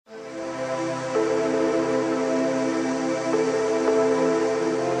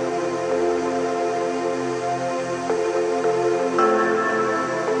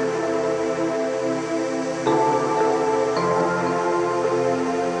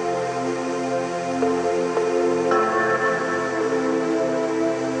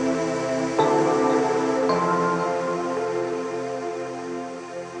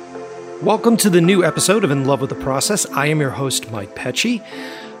Welcome to the new episode of In Love with the Process. I am your host, Mike Pecci.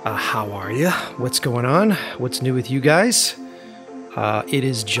 How are you? What's going on? What's new with you guys? It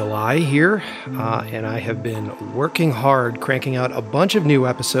is July here, and I have been working hard, cranking out a bunch of new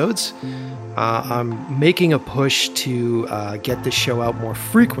episodes. I'm making a push to get this show out more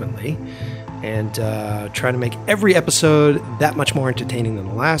frequently and trying to make every episode that much more entertaining than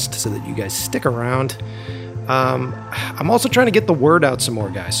the last so that you guys stick around. I'm also trying to get the word out some more,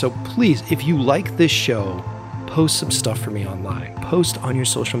 guys. So please, if you like this show, post some stuff for me online. Post on your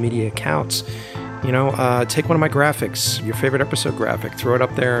social media accounts. You know, take one of my graphics, your favorite episode graphic, throw it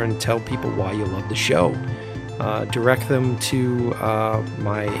up there and tell people why you love the show. Direct them to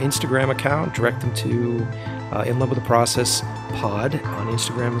my Instagram account. Direct them to In Love with the Process Pod on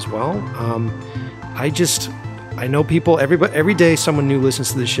Instagram as well. I know people, every day someone new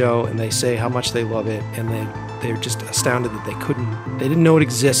listens to the show and they say how much they love it, and they're just astounded that they didn't know it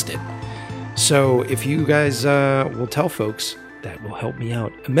existed. So if you guys will tell folks, that will help me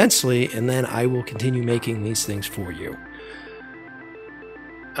out immensely, and then I will continue making these things for you.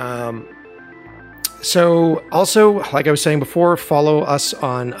 So also, like I was saying before, follow us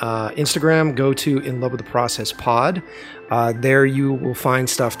on Instagram. Go to In Love with the Process Pod. There you will find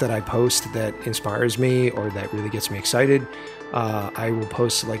stuff that I post that inspires me or that really gets me excited. I will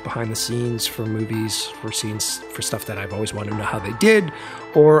post like behind the scenes for movies, for scenes, for stuff that I've always wanted to know how they did,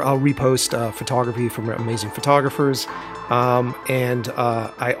 or I'll repost photography from amazing photographers. And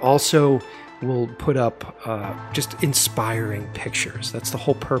I also will put up just inspiring pictures. That's the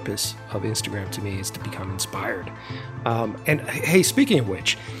whole purpose of Instagram to me, is to become inspired. And hey, speaking of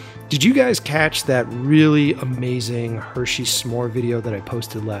which, did you guys catch that really amazing Hershey s'more video that I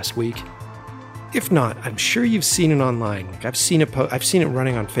posted last week? If not, I'm sure you've seen it online. Like I've seen it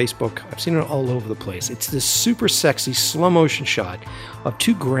running on Facebook. I've seen it all over the place. It's this super sexy slow motion shot of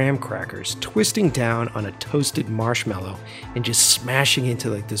 2 graham crackers twisting down on a toasted marshmallow and just smashing into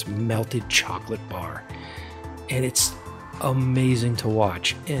like this melted chocolate bar. And it's amazing to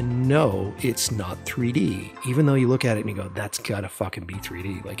watch. And no, it's not 3D. Even though you look at it and you go, that's gotta fucking be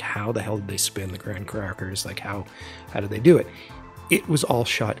 3D. Like, how the hell did they spin the graham crackers? Like, how did they do it? It was all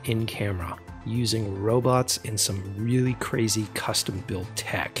shot in camera using robots and some really crazy custom-built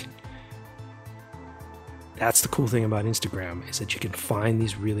tech. That's the cool thing about Instagram, is that you can find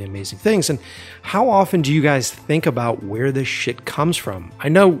these really amazing things. And how often do you guys think about where this shit comes from? I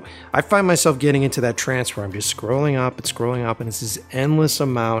know I find myself getting into that trance where I'm just scrolling up, and it's this endless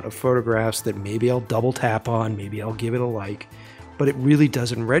amount of photographs that maybe I'll double tap on, maybe I'll give it a like, but it really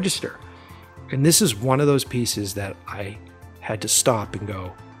doesn't register. And this is one of those pieces that I had to stop and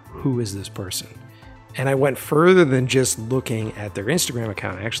go, who is this person? And I went further than just looking at their Instagram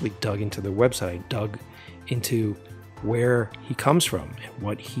account. I actually dug into their website, dug into where he comes from and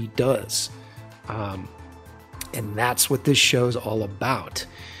what he does. And that's what this show's all about.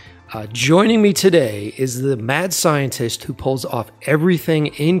 Joining me today is the mad scientist who pulls off everything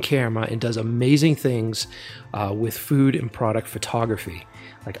in camera and does amazing things with food and product photography.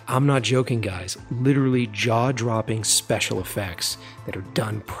 Like, I'm not joking, guys. Literally jaw-dropping special effects that are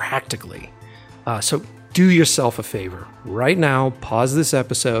done practically. So do yourself a favor. Right now, pause this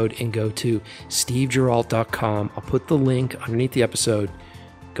episode and go to stevegeralt.com. I'll put the link underneath the episode.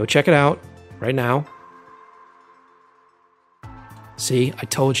 Go check it out right now. See, I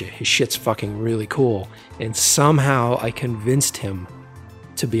told you, his shit's fucking really cool. And somehow I convinced him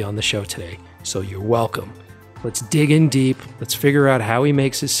to be on the show today. So you're welcome. Let's dig in deep. Let's figure out how he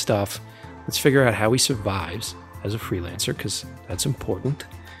makes his stuff. Let's figure out how he survives as a freelancer, because that's important.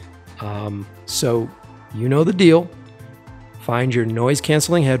 So you know the deal. Find your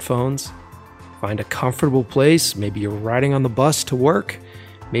noise-canceling headphones. Find a comfortable place. Maybe you're riding on the bus to work.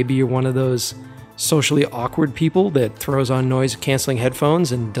 Maybe you're one of those socially awkward people that throws on noise-canceling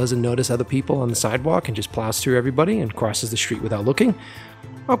headphones and doesn't notice other people on the sidewalk and just plows through everybody and crosses the street without looking.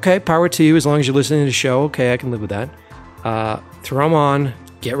 Okay, power to you as long as you're listening to the show. Okay, I can live with that. Throw them on.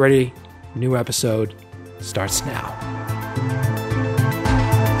 Get ready. New episode starts now.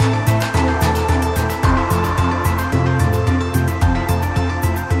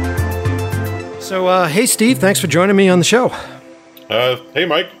 So, hey, Steve, thanks for joining me on the show. Hey,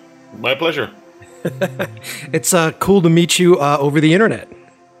 Mike. My pleasure. It's cool to meet you over the internet.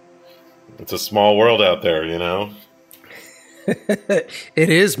 It's a small world out there, you know? It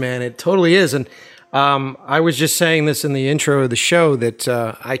is, man. It totally is. And I was just saying this in the intro of the show that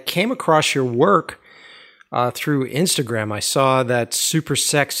I came across your work through Instagram. I saw that super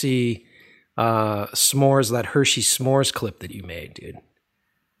sexy s'mores, that Hershey s'mores clip that you made, dude.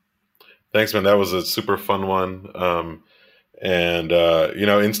 Thanks, man. That was a super fun one. And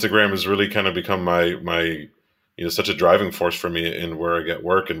Instagram has really kind of become my such a driving force for me in where I get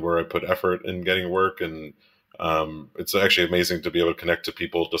work and where I put effort in getting work. And it's actually amazing to be able to connect to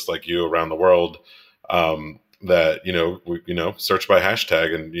people just like you around the world. That search by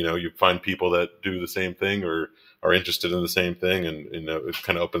hashtag, and you find people that do the same thing or are interested in the same thing, and it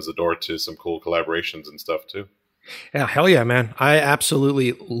kind of opens the door to some cool collaborations and stuff too. Yeah, hell yeah, man. I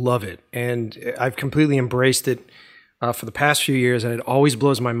absolutely love it. And I've completely embraced it for the past few years. And it always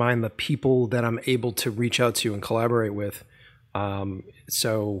blows my mind the people that I'm able to reach out to and collaborate with.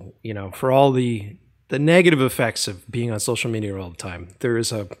 So, for all the negative effects of being on social media all the time, there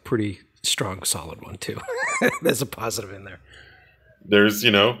is a pretty strong, solid one too. There's a positive in there. There's,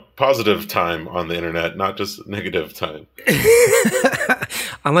 positive time on the internet, not just negative time.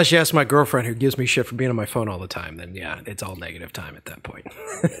 Unless you ask my girlfriend, who gives me shit for being on my phone all the time, then yeah, it's all negative time at that point.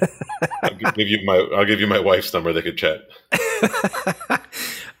 I'll give you my wife's number. They could chat.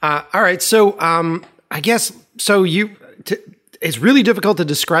 All right. So I guess it's really difficult to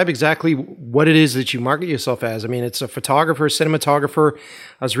describe exactly what it is that you market yourself as. I mean, it's a photographer, cinematographer.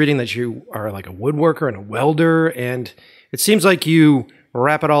 I was reading that you are like a woodworker and a welder, and it seems like you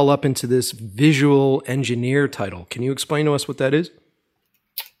wrap it all up into this visual engineer title. Can you explain to us what that is?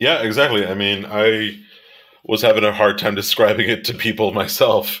 Yeah, exactly. I mean, I was having a hard time describing it to people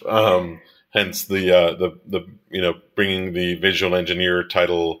myself. Hence the bringing the visual engineer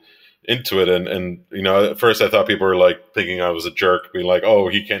title into it. And at first I thought people were like thinking I was a jerk, being like, oh,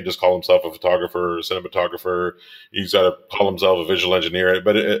 he can't just call himself a photographer or a cinematographer. He's got to call himself a visual engineer.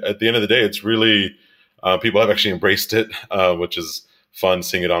 But at the end of the day, it's really people have actually embraced it, which is fun,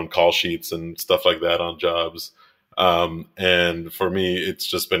 seeing it on call sheets and stuff like that on jobs. And for me, it's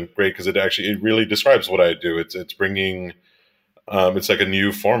just been great because it really describes what I do. It's bringing, it's like a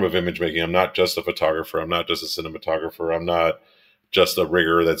new form of image making. I'm not just a photographer. I'm not just a cinematographer. I'm not just a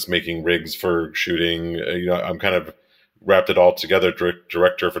rigger that's making rigs for shooting. I'm kind of wrapped it all together: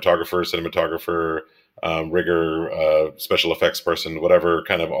 director, photographer, cinematographer, rigger, special effects person, whatever,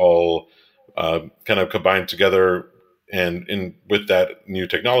 kind of all kind of combined together. And with that, new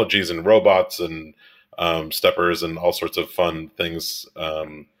technologies and robots and steppers and all sorts of fun things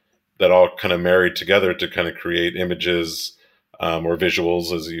that all kind of married together to kind of create images or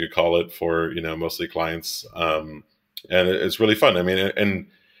visuals, as you call it, for mostly clients. And it's really fun. I mean, and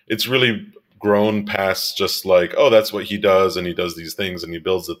it's really grown past just like, oh, that's what he does, and he does these things and he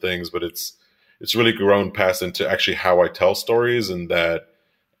builds the things, but it's really grown past into actually how I tell stories, and that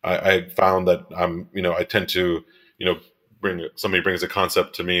I found that I tend to somebody brings a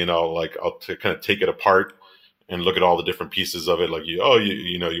concept to me, and I'll kind of take it apart and look at all the different pieces of it. Like you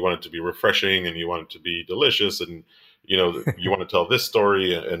want it to be refreshing, and you want it to be delicious, and you want to tell this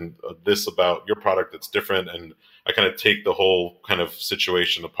story and this about your product that's different. And I kind of take the whole kind of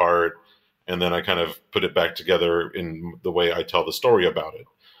situation apart, and then I kind of put it back together in the way I tell the story about it.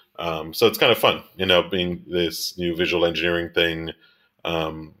 So it's kind of fun, being this new visual engineering thing,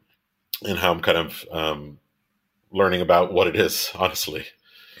 and how I'm kind of learning about what it is, honestly.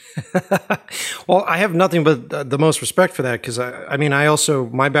 Well, I have nothing but the most respect for that, because I also,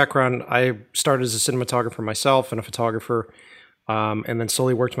 my background, I started as a cinematographer myself and a photographer, and then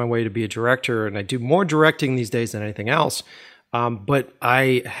slowly worked my way to be a director, and I do more directing these days than anything else. But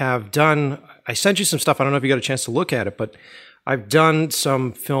I sent you some stuff. I don't know if you got a chance to look at it, but I've done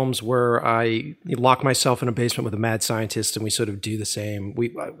some films where I lock myself in a basement with a mad scientist, and we sort of do the same.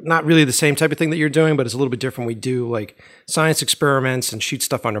 Not really the same type of thing that you're doing, but it's a little bit different. We do like science experiments and shoot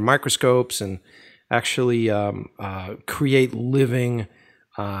stuff under microscopes, and actually create living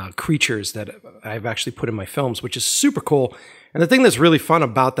creatures that I've actually put in my films, which is super cool. And the thing that's really fun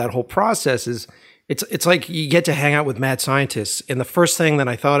about that whole process is it's like you get to hang out with mad scientists. And the first thing that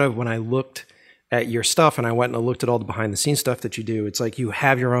I thought of when I looked at your stuff, and I went and I looked at all the behind the scenes stuff that you do, it's like you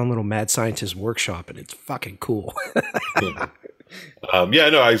have your own little mad scientist workshop, and it's fucking cool.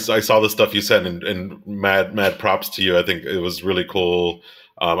 I saw the stuff you sent, and mad props to you. I think it was really cool.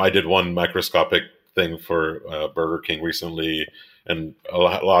 I did one microscopic thing for Burger King recently, and a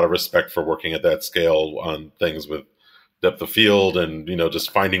lot of respect for working at that scale on things with depth of field and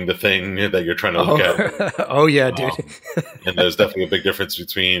just finding the thing that you're trying to look at. Oh yeah, dude. And there's definitely a big difference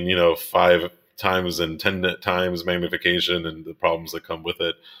between 5 times and 10 times magnification and the problems that come with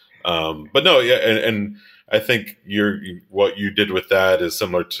it. But no, yeah, and I think what you did with that is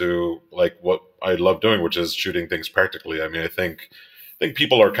similar to like what I love doing, which is shooting things practically. I mean, I think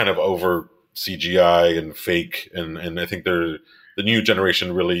people are kind of over CGI and fake, and I think the new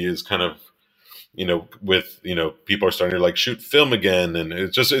generation really is kind of with people are starting to like shoot film again, and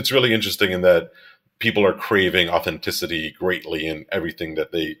it's really interesting in that people are craving authenticity greatly in everything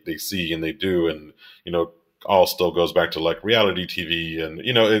that they see and they do. And, all still goes back to like reality TV and,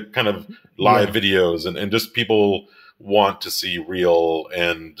 it kind of live videos and just people want to see real.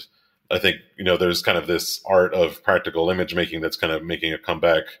 And I think, there's kind of this art of practical image making that's kind of making a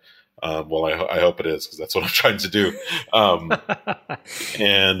comeback. Well, I hope it is, because that's what I'm trying to do.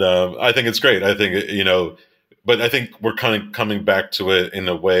 And I think it's great. I think, but I think we're kind of coming back to it in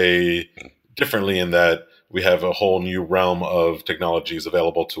a way differently, in that we have a whole new realm of technologies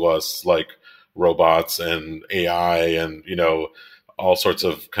available to us, like robots and AI and, all sorts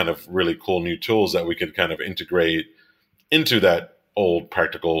of kind of really cool new tools that we could kind of integrate into that old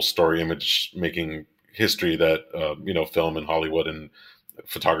practical story image making history that, film and Hollywood and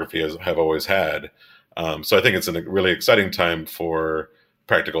photography have always had. So I think it's a really exciting time for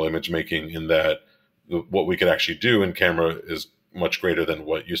practical image making, in that what we could actually do in camera is much greater than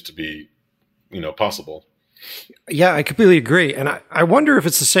what used to be, possible. Yeah, I completely agree. And I wonder if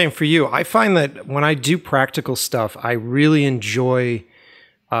it's the same for you. I find that when I do practical stuff, I really enjoy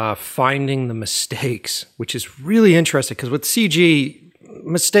finding the mistakes, which is really interesting, because with CG,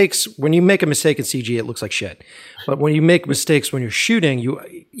 mistakes, when you make a mistake in CG, it looks like shit. But when you make mistakes when you're shooting,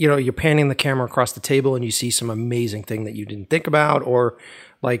 you're panning the camera across the table and you see some amazing thing that you didn't think about, or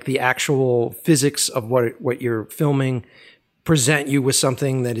like the actual physics of what you're filming present you with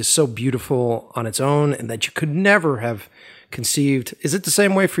something that is so beautiful on its own and that you could never have conceived. Is it the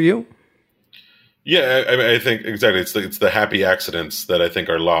same way for you? Yeah, I think exactly. It's the happy accidents that I think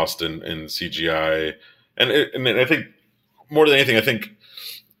are lost in CGI, and I think more than anything, I think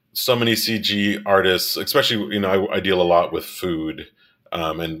so many CG artists, especially I deal a lot with food,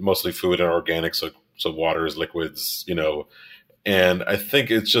 and mostly food and organics, so waters, liquids, and I think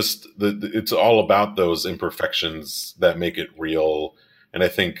it's just it's all about those imperfections that make it real. And I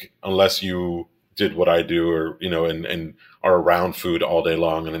think unless you did what I do, or and are around food all day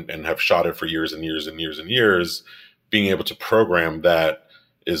long and have shot it for years and years and years and years, being able to program that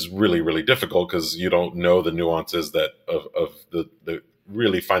is really, really difficult, because you don't know the nuances that of the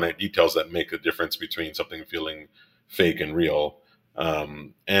really finite details that make a difference between something feeling fake and real.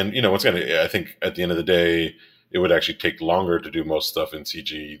 And once again, I think at the end of the day, it would actually take longer to do most stuff in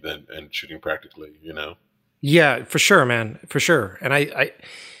CG than shooting practically. Yeah, for sure, man, for sure. And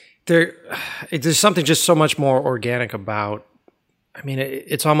there's something just so much more organic about. I mean,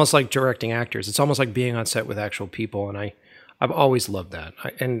 it's almost like directing actors. It's almost like being on set with actual people, and I've always loved that.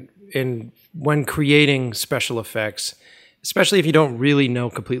 And when creating special effects, especially if you don't really know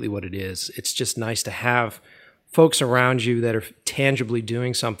completely what it is, it's just nice to have folks around you that are tangibly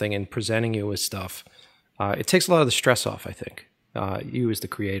doing something and presenting you with stuff. It takes a lot of the stress off, I think, you as the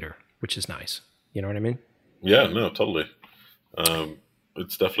creator, which is nice. You know what I mean? Yeah, no, totally.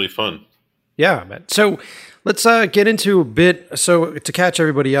 It's definitely fun. Yeah, man. So let's get into a bit. So to catch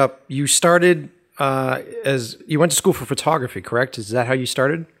everybody up, you started as you went to school for photography, correct? Is that how you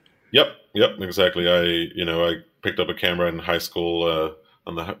started? Yep, exactly. I picked up a camera in high school,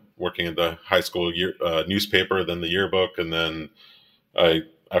 working in the high school newspaper, then the yearbook, and then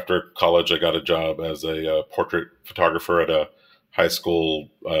after college I got a job as a portrait photographer at a high school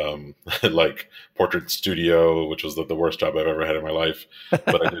like portrait studio, which was the worst job I've ever had in my life.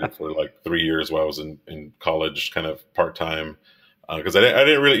 But I did it for like 3 years while I was in college, kind of part time, because I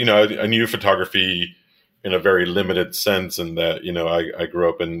didn't really, I knew photography in a very limited sense, and that I grew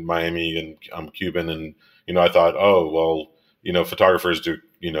up in Miami and I'm Cuban, and I thought, oh well, photographers do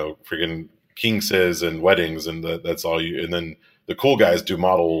freaking kingses and weddings, and that's all you, and then the cool guys do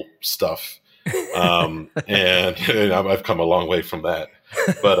model stuff. And I've come a long way from that,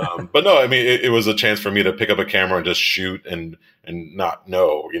 but no, I mean, it was a chance for me to pick up a camera and just shoot and not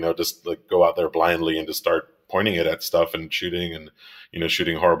know, just like go out there blindly and just start pointing it at stuff and shooting, and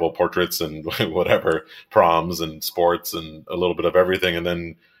shooting horrible portraits and whatever, proms and sports and a little bit of everything. And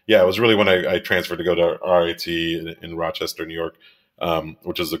then it was really when I transferred to go to RIT in Rochester, New York,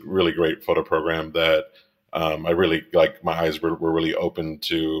 which is a really great photo program that I really, like, my eyes were really open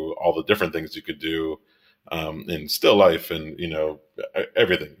to all the different things you could do in still life and,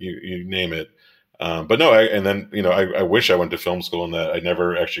 everything, you name it. But no, I wish I went to film school, and that I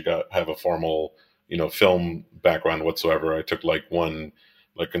never actually have a formal, film background whatsoever. I took one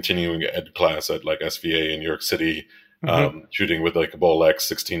continuing ed class at SVA in New York City, shooting with a Bolex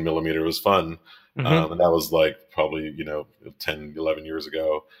 16 millimeter. It was fun. And that was probably, 10, 11 years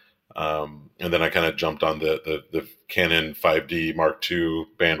ago. And then I kind of jumped on the Canon 5D Mark II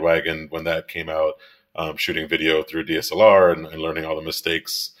bandwagon when that came out, shooting video through DSLR and learning all the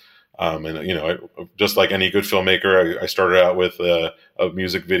mistakes. And just like any good filmmaker, I started out with a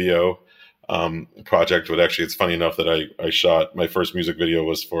music video, project. But actually, it's funny enough that I shot my first music video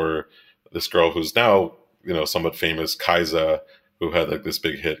was for this girl who's now, somewhat famous, Kaisa, who had like this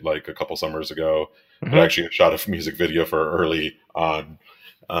big hit like a couple summers ago. But actually, I shot a music video for her early on,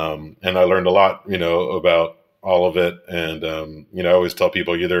 and I learned a lot, about all of it. And I always tell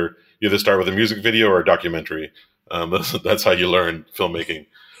people you either start with a music video or a documentary. That's how you learn filmmaking.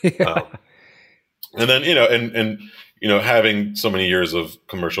 Yeah. And then, having so many years of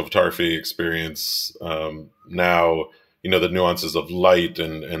commercial photography experience, now, the nuances of light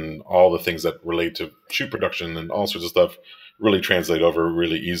and all the things that relate to shoot production and all sorts of stuff really translate over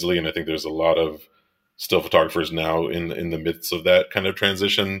really easily. And I think there's a lot of still photographers now in the midst of that kind of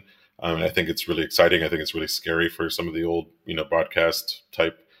transition. I think it's really exciting. I think it's really scary for some of the old, broadcast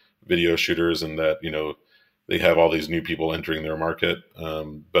type video shooters, and that, they have all these new people entering their market.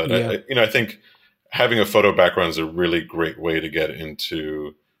 But yeah. I think having a photo background is a really great way to get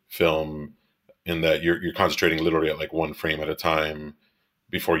into film, in that you're concentrating literally at like one frame at a time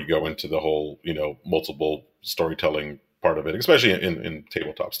before you go into the whole, multiple storytelling part of it, especially in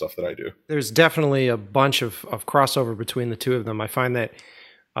tabletop stuff that I do. There's definitely a bunch of crossover between the two of them. I find that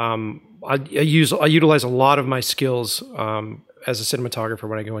I utilize a lot of my skills as a cinematographer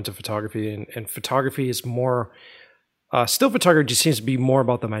when I go into photography, and photography is more still photography just seems to be more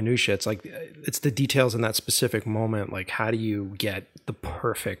about the minutia. It's like it's the details in that specific moment. Like, how do you get the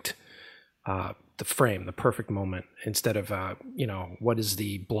perfect the frame, the perfect moment, instead of what is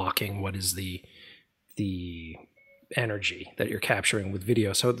the blocking, what is the energy that you're capturing with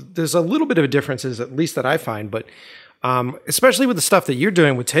video. So there's a little bit of a differences, at least that I find, but especially with the stuff that you're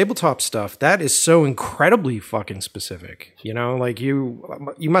doing with tabletop stuff, that is so incredibly fucking specific. Like you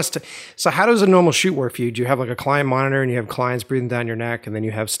must. So how does a normal shoot work for you? Do you have like a client monitor and you have clients breathing down your neck, and then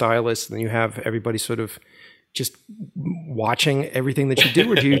you have stylists, and then you have everybody sort of just watching everything that you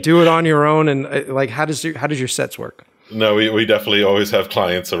do, or do you do it on your own? And like, how does your sets work? No, we definitely always have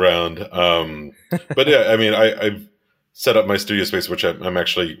clients around. But yeah, I mean, I've set up my studio space, which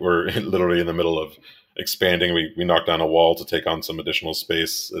we're literally in the middle of expanding. We knocked down a wall to take on some additional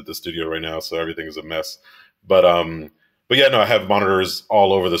space at the studio right now, so everything is a mess. But yeah, no, I have monitors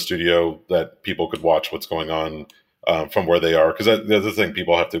all over the studio that people could watch what's going on from where they are, because the other thing,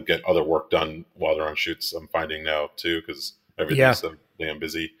 people have to get other work done while they're on shoots. I'm finding now too, because everything's so damn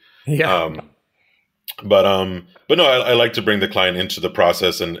busy. Yeah. But no, I like to bring the client into the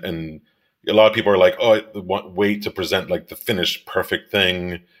process, and a lot of people are like, oh, I wait to present like the finished perfect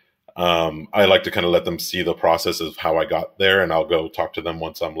thing. I like to kind of let them see the process of how I got there, and I'll go talk to them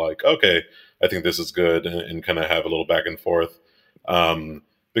once I'm like, okay, I think this is good, and kind of have a little back and forth.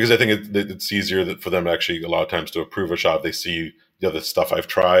 Because I think it's easier for them actually a lot of times to approve a shot. They see the other stuff I've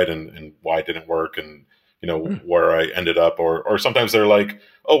tried and why it didn't work, and where I ended up, or sometimes they're like,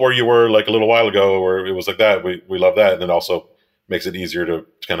 oh, where you were like a little while ago, or it was like that. We love that, and then also makes it easier to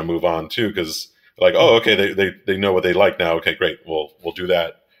kind of move on too, because like, oh, okay, they know what they like now. Okay, great, we'll do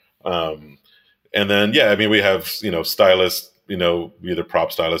that. And then yeah, I mean, we have stylists, either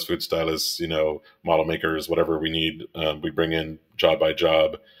prop stylists, food stylists, model makers, whatever we need. We bring in job by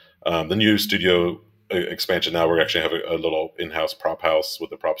job. The new studio expansion now, we're actually have a little in-house prop house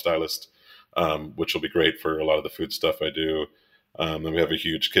with a prop stylist, which will be great for a lot of the food stuff I do. Then we have a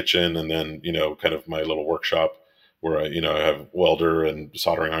huge kitchen, and then kind of my little workshop where I have welder and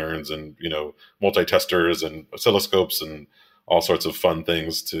soldering irons and multi-testers and oscilloscopes and all sorts of fun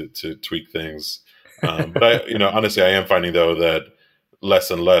things to tweak things. But I honestly, I am finding though that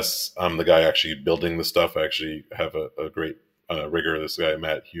less and less I'm the guy actually building the stuff. I actually have a great rigger, this guy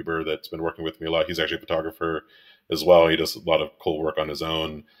Matt Huber, that's been working with me a lot. He's actually a photographer as well. He does a lot of cool work on his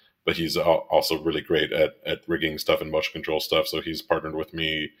own, but he's also really great at rigging stuff and motion control stuff. So he's partnered with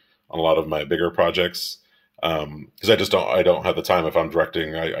me on a lot of my bigger projects, because I don't have the time. If I'm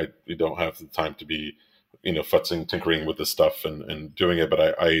directing, I don't have the time to be futzing, tinkering with this stuff and doing it.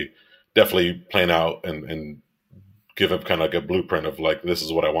 But I definitely plan out and give him kind of like a blueprint of like, this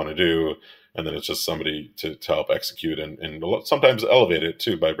is what I want to do. And then it's just somebody to help execute and sometimes elevate it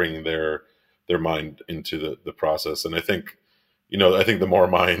too, by bringing their mind into the process. And I think the more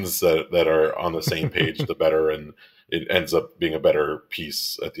minds that are on the same page, the better. And it ends up being a better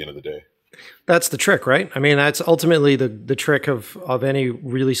piece at the end of the day. That's the trick, right? I mean, that's ultimately the trick of any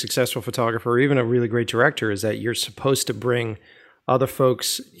really successful photographer, or even a really great director, is that you're supposed to bring other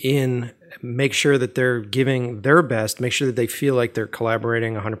folks in, make sure that they're giving their best, make sure that they feel like they're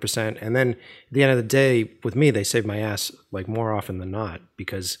collaborating 100%. And then at the end of the day, with me, they save my ass like more often than not,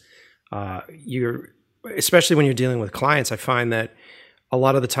 because especially when you're dealing with clients, I find that a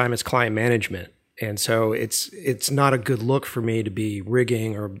lot of the time it's client management. And so it's not a good look for me to be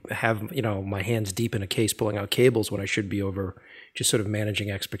rigging or have, my hands deep in a case pulling out cables when I should be over just sort of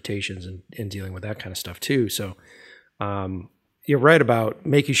managing expectations and dealing with that kind of stuff too. So you're right about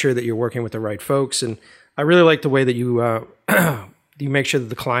making sure that you're working with the right folks. And I really like the way that you you make sure that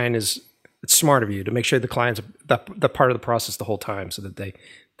the client it's smart of you to make sure the client's the part of the process the whole time, so that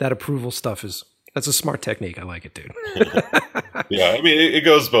that approval stuff that's a smart technique. I like it, dude. Yeah, I mean, it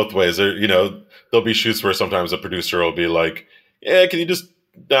goes both ways. There'll be shoots where sometimes a producer will be like, "Yeah, can you just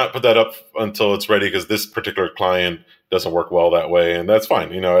not put that up until it's ready because this particular client doesn't work well that way," and that's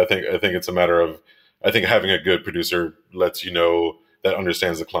fine. I think it's a matter of, I think having a good producer lets you know that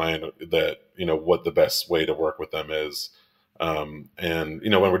understands the client, that what the best way to work with them is. And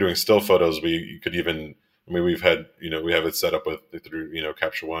when we're doing still photos, we could even, we've had we have it set up through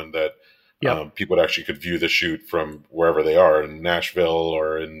Capture One that. Yep. People actually could view the shoot from wherever they are, in Nashville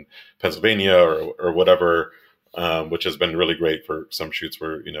or in Pennsylvania or whatever, which has been really great for some shoots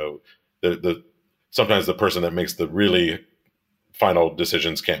where sometimes the person that makes the really final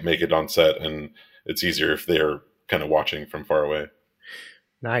decisions can't make it on set, and it's easier if they're kind of watching from far away.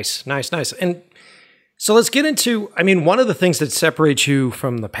 Nice. And so let's get into, one of the things that separates you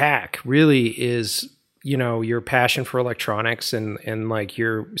from the pack really is, your passion for electronics and like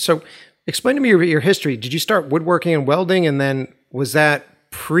so explain to me your history. Did you start woodworking and welding, and then was that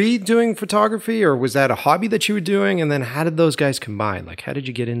pre doing photography, or was that a hobby that you were doing? And then how did those guys combine? Like, how did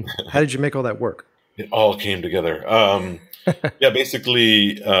you get in? How did you make all that work? It all came together. Yeah,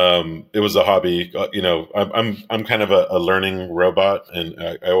 basically, it was a hobby. I'm kind of a learning robot, and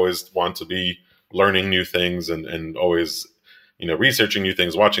I always want to be learning new things and always, researching new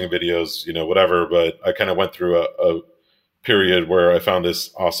things, watching videos, whatever. But I kind of went through a period where I found this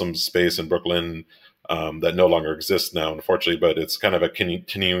awesome space in Brooklyn that no longer exists now, unfortunately, but it's kind of a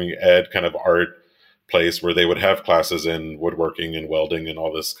continuing ed kind of art place where they would have classes in woodworking and welding and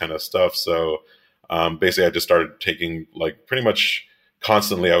all this kind of stuff. So basically I just started taking, like, pretty much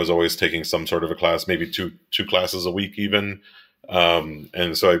constantly. I was always taking some sort of a class, maybe two classes a week even.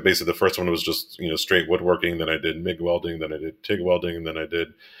 And so basically the first one was just, straight woodworking. Then I did MIG welding, then I did TIG welding, and then I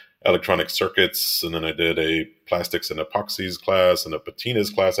did electronic circuits, and then I did a plastics and epoxies class and a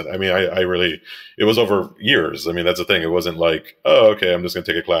patinas class. And I really, it was over years. That's the thing. It wasn't like, oh, okay, I'm just going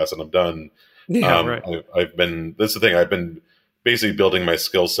to take a class and I'm done. Yeah, right. That's the thing. I've been basically building my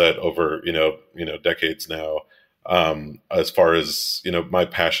skill set over, decades now. As far as, my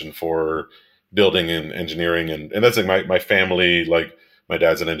passion for building and engineering. And that's like my family, like my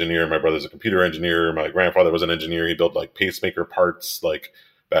dad's an engineer, my brother's a computer engineer. My grandfather was an engineer. He built like pacemaker parts, like,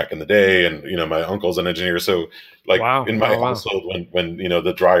 back in the day, and my uncle's an engineer. So like, wow. In my household, when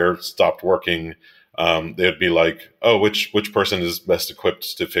the dryer stopped working, they'd be like, oh, which person is best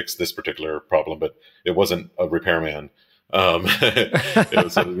equipped to fix this particular problem? But it wasn't a repairman. It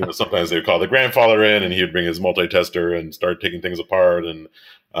was, sometimes they would call the grandfather in, and he would bring his multi-tester and start taking things apart and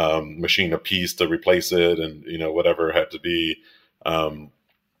machine a piece to replace it, and whatever it had to be,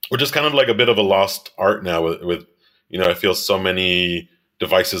 which is kind of like a bit of a lost art now with I feel so many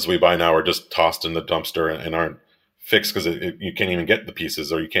devices we buy now are just tossed in the dumpster and aren't fixed because you can't even get the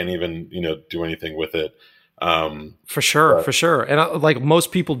pieces, or you can't even do anything with it. For sure. And like,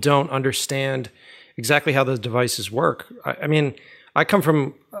 most people don't understand exactly how those devices work. I come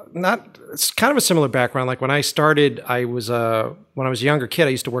from it's kind of a similar background. Like, when I started, when I was a younger kid, I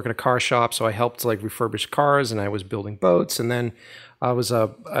used to work in a car shop, so I helped like refurbish cars, and I was building boats, and then I was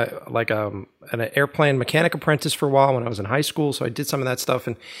an airplane mechanic apprentice for a while when I was in high school. So I did some of that stuff,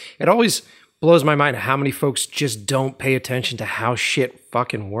 and it always blows my mind how many folks just don't pay attention to how shit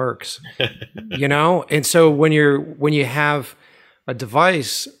fucking works, And so when you have a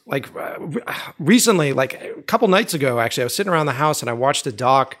device, like recently, like a couple nights ago, actually, I was sitting around the house and I watched a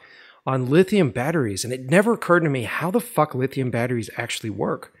doc on lithium batteries, and it never occurred to me how the fuck lithium batteries actually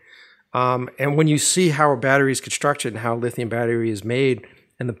work. And when you see how a battery is constructed and how a lithium battery is made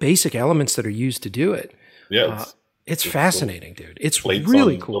and the basic elements that are used to do it, it's fascinating, dude. It's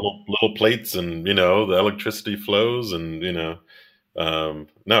really cool. Little plates, and the electricity flows, and no,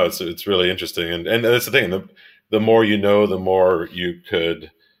 it's really interesting. And that's the thing. The more the more you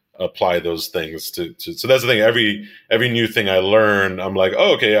could apply those things to. So that's the thing. Every new thing I learn, I'm like,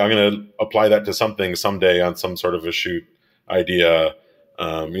 oh, okay, I'm going to apply that to something someday on some sort of a shoot idea.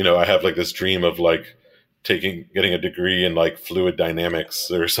 I have like this dream of like getting a degree in like fluid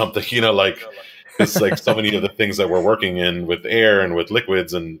dynamics or something, like it's like so many of the things that we're working in with air and with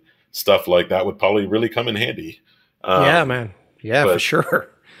liquids and stuff like that would probably really come in handy. Yeah, man. Yeah, for sure.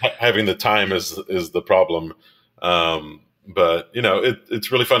 Having the time is the problem. But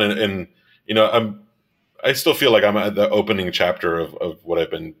it's really fun. And I still feel like I'm at the opening chapter of what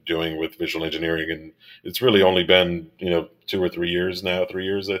I've been doing with visual engineering, and it's really only been 2 or 3 years now, 3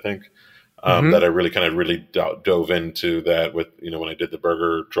 years I think, that I really dove into that with when I did the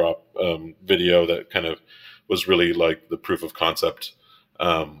burger drop video that kind of was really like the proof of concept.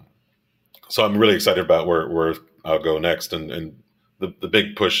 So I'm really excited about where I'll go next, and the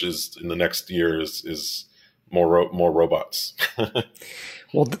big push is in the next year is more robots.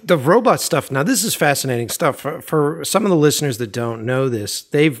 Well, the robot stuff, now this is fascinating stuff. For some of the listeners that don't know this,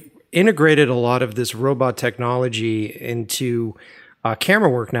 they've integrated a lot of this robot technology into camera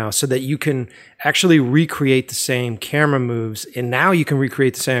work now so that you can actually recreate the same camera moves. And now you can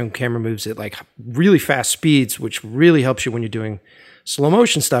recreate the same camera moves at like really fast speeds, which really helps you when you're doing slow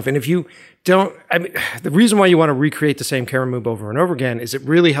motion stuff. And if you don't, the reason why you want to recreate the same camera move over and over again is it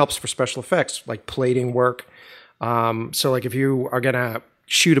really helps for special effects like plating work. So like if you are going to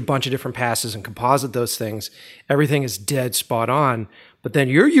shoot a bunch of different passes and composite those things, everything is dead spot on, but then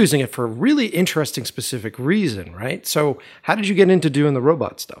you're using it for a really interesting specific reason, right? So how did you get into doing the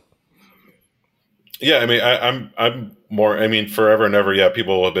robot stuff? Yeah, I mean, I'm more, forever and ever, yeah,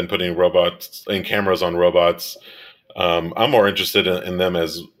 people have been putting robots and cameras on robots. I'm more interested in them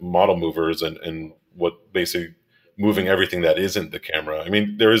as model movers and what basically moving everything that isn't the camera. I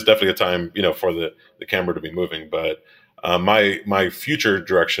mean, there is definitely a time, for the camera to be moving, but my future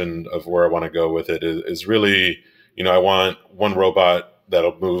direction of where I want to go with it is really, I want one robot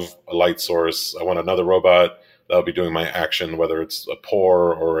that'll move a light source. I want another robot that'll be doing my action, whether it's a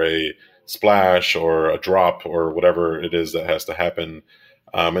pour or a splash or a drop or whatever it is that has to happen.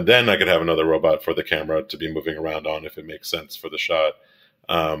 And then I could have another robot for the camera to be moving around on if it makes sense for the shot.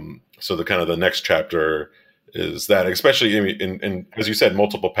 So the next chapter is that, especially in as you said,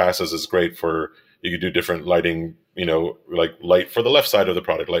 multiple passes is great for, you could do different lighting, like light for the left side of the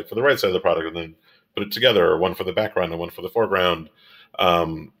product, light for the right side of the product, and then put it together, or one for the background and one for the foreground.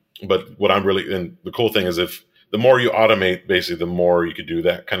 But what I'm really, and the cool thing is if the more you automate, basically the more you could do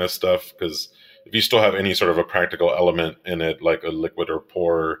that kind of stuff. Because if you still have any sort of a practical element in it, like a liquid or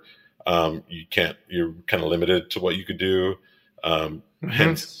pour, you're kind of limited to what you could do.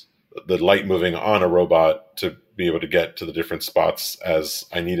 Hence the light moving on a robot to be able to get to the different spots as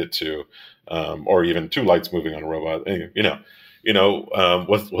I need it to, or even two lights moving on a robot.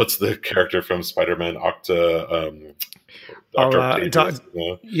 What's the character from Spider-Man, Dr. Octavius,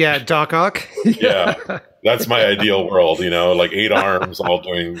 Yeah, Doc Ock. Yeah, that's my ideal world, like 8 arms all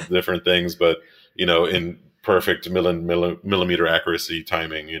doing different things, but, in perfect millimeter accuracy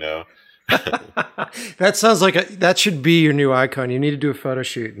timing, That sounds like that should be your new icon. You need to do a photo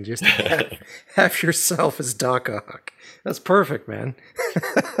shoot and just have yourself as Doc Ock. That's perfect, man.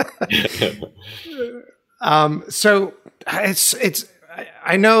 So it's.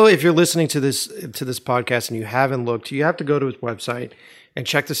 I know if you're listening to this podcast and you haven't looked, you have to go to his website and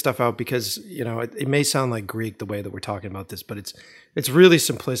check this stuff out because it may sound like Greek the way that we're talking about this, but it's really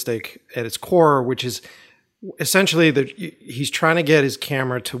simplistic at its core, which is essentially that he's trying to get his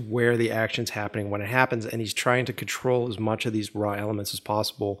camera to where the action's happening when it happens, and he's trying to control as much of these raw elements as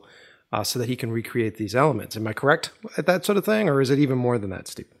possible so that he can recreate these elements. Am I correct at that sort of thing, or is it even more than that,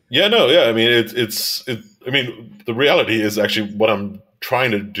 Steve? Yeah, no, yeah. I mean, the reality is actually what I'm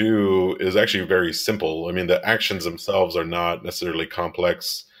trying to do is actually very simple. I mean, the actions themselves are not necessarily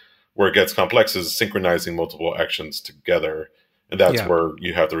complex. Where it gets complex is synchronizing multiple actions together. And that's where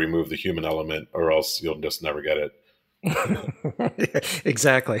you have to remove the human element, or else you'll just never get it.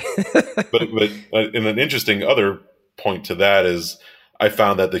 Exactly. but in an interesting other point to that is I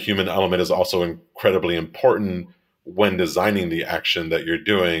found that the human element is also incredibly important when designing the action that you're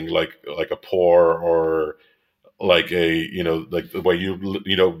doing, like a pour or like like the way you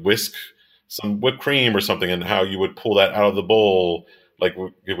whisk some whipped cream or something, and how you would pull that out of the bowl. Like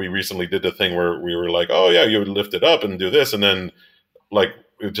we recently did the thing where we were like, oh yeah, you would lift it up and do this, and then like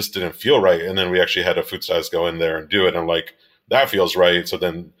it just didn't feel right, and then we actually had a food stylist go in there and do it, and I'm like, that feels right. So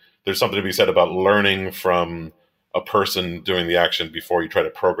then there's something to be said about learning from a person doing the action before you try to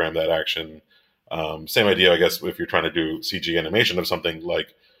program that action. Same idea, I guess, if you're trying to do CG animation of something,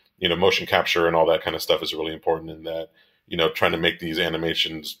 like motion capture and all that kind of stuff is really important in that, trying to make these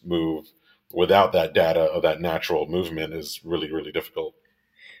animations move without that data of that natural movement is really, really difficult.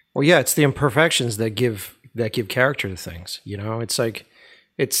 Well, yeah, it's the imperfections that give character to things. It's like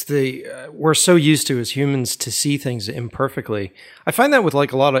we're so used to as humans to see things imperfectly. I find that with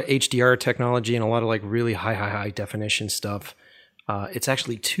like a lot of HDR technology and a lot of like really high definition stuff, it's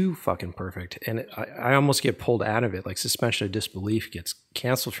actually too fucking perfect, and I almost get pulled out of it. Like suspension of disbelief gets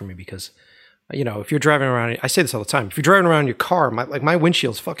canceled for me because You know, if you're driving around, I say this all the time. If you're driving around in your car, my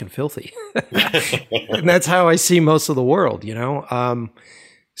windshield's fucking filthy, and that's how I see most of the world. You know,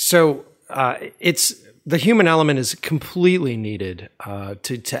 it's the human element is completely needed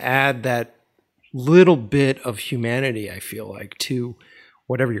to add that little bit of humanity. I feel like to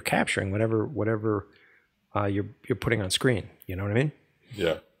whatever you're capturing, whatever you're putting on screen. You know what I mean?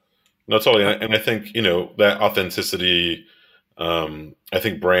 Yeah, no, totally. And I think, you know, that authenticity. I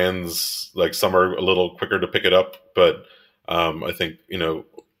think brands, like, some are a little quicker to pick it up, but I think, you know,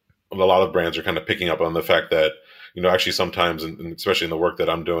 a lot of brands are kind of picking up on the fact that, you know, actually sometimes, and especially in the work that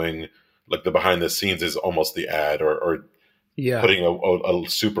I'm doing, like, the behind the scenes is almost the ad, or putting a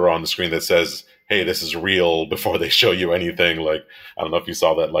super on the screen that says, hey, this is real, before they show you anything. Like, I don't know if you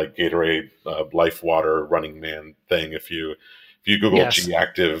saw that, like, Gatorade Life Water Running Man thing. If you Google G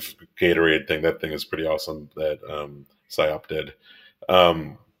Active Gatorade thing, that thing is pretty awesome, that PSYOP did.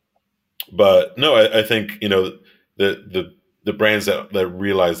 But no, I think, you know, the brands that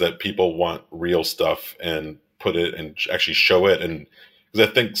realize that people want real stuff and put it and actually show it. And because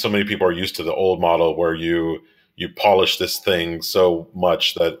I think so many people are used to the old model where you polish this thing so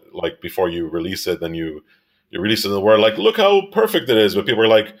much that, like, before you release it, then you release it in the world, like, look how perfect it is. But people are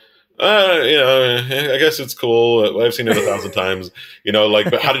like, you know, I guess it's cool. I've seen it 1,000 times, you know, like,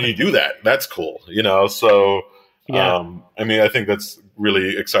 but how did you do that? That's cool. You know? So, I mean, I think that's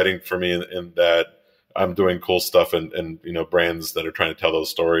really exciting for me in that I'm doing cool stuff, and, you know, brands that are trying to tell those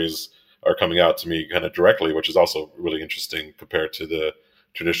stories are coming out to me kind of directly, which is also really interesting compared to the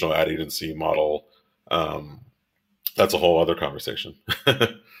traditional ad agency model. That's a whole other conversation.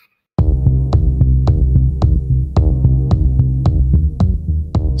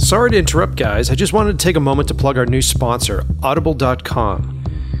 Sorry to interrupt, guys. I just wanted to take a moment to plug our new sponsor, Audible.com.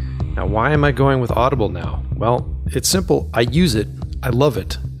 Now, why am I going with Audible now? Well, it's simple. I use it. I love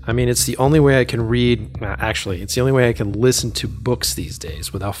it. I mean, it's the only way I can read. It's the only way I can listen to books these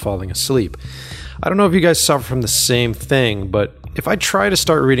days without falling asleep. I don't know if you guys suffer from the same thing, but if I try to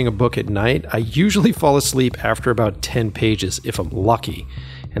start reading a book at night, I usually fall asleep after about 10 pages, if I'm lucky.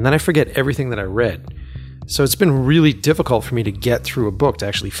 And then I forget everything that I read. So it's been really difficult for me to get through a book, to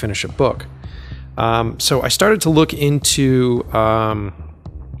actually finish a book. So I started to look into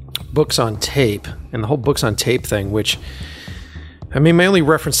books on tape, and the whole books on tape thing, which, I mean, my only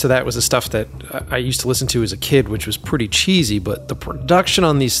reference to that was the stuff that I used to listen to as a kid, which was pretty cheesy, but the production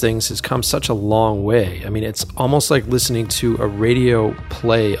on these things has come such a long way. I mean, it's almost like listening to a radio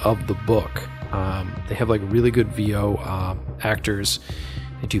play of the book. They have, like, really good VO actors.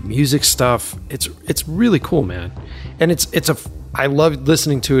 They do music stuff. It's really cool, man. And I love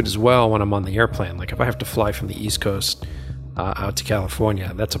listening to it as well when I'm on the airplane. Like, if I have to fly from the East Coast out to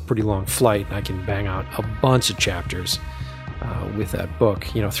California, that's a pretty long flight, and I can bang out a bunch of chapters with that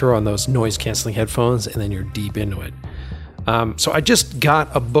book. You know, throw on those noise-canceling headphones, and then you're deep into it. So I just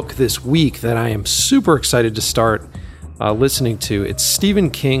got a book this week that I am super excited to start listening to. It's Stephen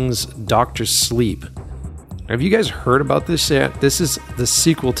King's Dr. Sleep. Have you guys heard about this yet? This is the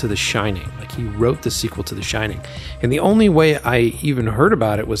sequel to The Shining. Like, he wrote the sequel to The Shining. And the only way I even heard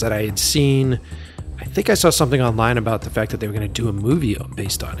about it was that I had seen, I think I saw something online about the fact that they were going to do a movie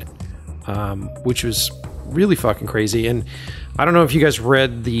based on it, which was really fucking crazy. And I don't know if you guys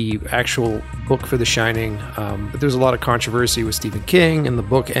read the actual book for The Shining, but there's a lot of controversy with Stephen King, and the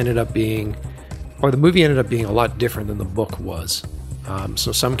movie ended up being a lot different than the book was.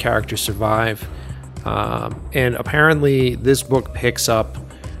 So some characters survive. And apparently this book picks up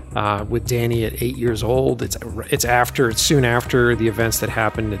with Danny at 8 years old. It's soon after the events that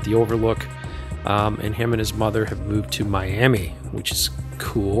happened at the Overlook, and him and his mother have moved to Miami, which is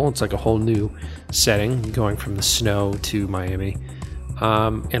cool. It's like a whole new setting, going from the snow to Miami.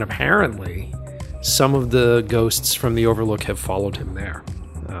 And apparently some of the ghosts from the Overlook have followed him there.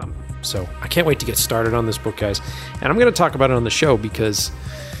 So I can't wait to get started on this book, guys. And I'm going to talk about it on the show because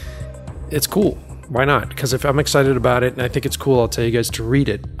it's cool. Why not? Because if I'm excited about it and I think it's cool, I'll tell you guys to read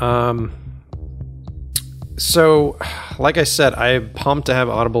it. So, like I said, I'm pumped to have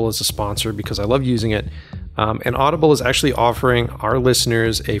Audible as a sponsor because I love using it. And Audible is actually offering our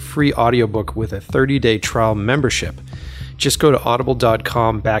listeners a free audiobook with a 30-day trial membership. Just go to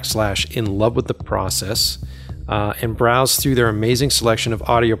audible.com/inlovewiththeprocess and browse through their amazing selection of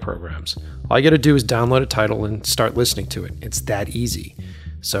audio programs. All you got to do is download a title and start listening to it. It's that easy.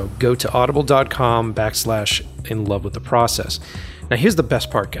 So go to audible.com/inlovewiththeprocess. Now, here's the best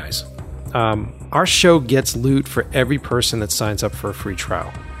part, guys. Our show gets loot for every person that signs up for a free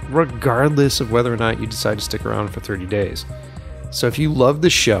trial, regardless of whether or not you decide to stick around for 30 days. So if you love the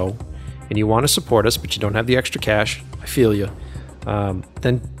show and you want to support us, but you don't have the extra cash, I feel you.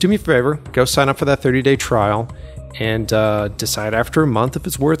 then do me a favor, go sign up for that 30-day trial and decide after a month if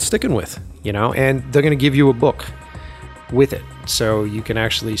it's worth sticking with, and they're going to give you a book with it, so you can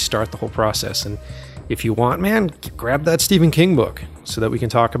actually start the whole process. And if you want, man, grab that Stephen King book so that we can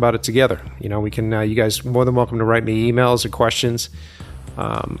talk about it together. We can, you guys more than welcome to write me emails or questions.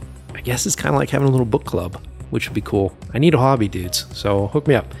 I guess it's kind of like having a little book club, which would be cool. I need a hobby, dudes, so hook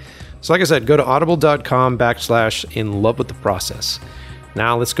me up. So like I said, go to audible.com/in love with the process.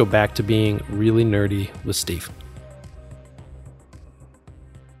 Now let's go back to being really nerdy with Steve.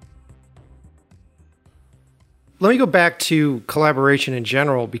 Let me go back to collaboration in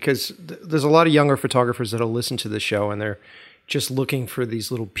general, because there's a lot of younger photographers that'll listen to the show and they're just looking for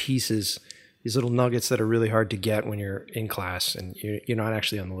these little pieces, these little nuggets that are really hard to get when you're in class and you're not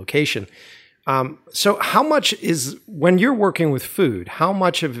actually on the location. So how much is, when you're working with food, how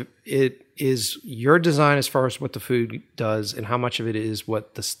much of it is your design as far as what the food does, and how much of it is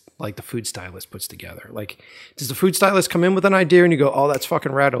what the food stylist puts together? Like, does the food stylist come in with an idea and you go, oh, that's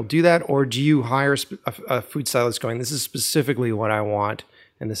fucking rad, I'll do that? Or do you hire a food stylist going, this is specifically what I want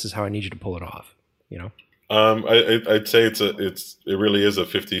and this is how I need you to pull it off, I'd say it really is a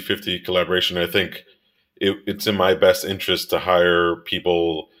 50-50 collaboration. I think it's in my best interest to hire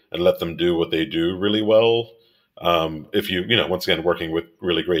people and let them do what they do really well. If once again, working with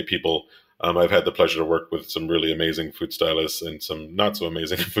really great people, I've had the pleasure to work with some really amazing food stylists and some not so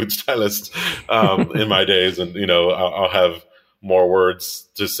amazing food stylists in my days. And, I'll have more words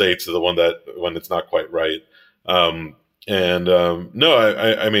to say to the one when it's not quite right. No,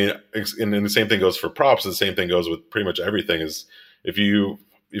 I mean, and the same thing goes for props. The same thing goes with pretty much everything. Is if you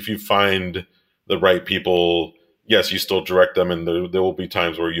find the right people, yes, you still direct them, and there will be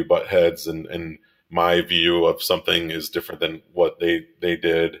times where you butt heads, and my view of something is different than what they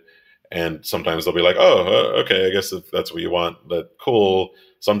did. And sometimes they'll be like, oh, okay, I guess if that's what you want, that cool.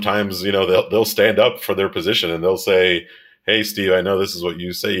 Sometimes, they'll stand up for their position and they'll say, hey, Steve, I know this is what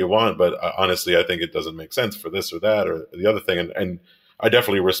you say you want, but honestly, I think it doesn't make sense for this or that or the other thing. And I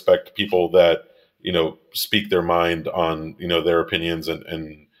definitely respect people that, speak their mind on, their opinions.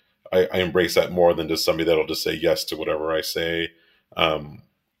 And I embrace that more than just somebody that'll just say yes to whatever I say.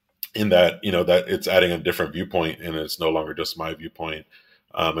 In that, that it's adding a different viewpoint and it's no longer just my viewpoint.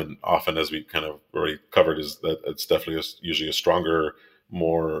 And often, as we kind of already covered, is that it's definitely usually a stronger,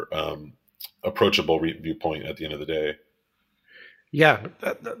 more approachable viewpoint at the end of the day. Yeah,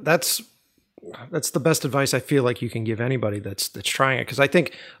 that's the best advice I feel like you can give anybody that's trying it. Because I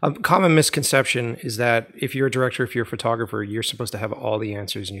think a common misconception is that if you're a director, if you're a photographer, you're supposed to have all the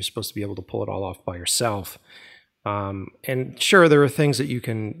answers and you're supposed to be able to pull it all off by yourself. And sure, there are things that you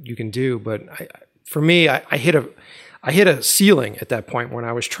can do, but for me, I hit a ceiling at that point when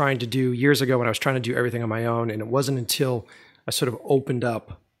I was trying to do, years ago, when I was trying to do everything on my own. And it wasn't until I sort of opened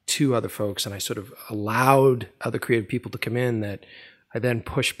up to other folks and I sort of allowed other creative people to come in that I then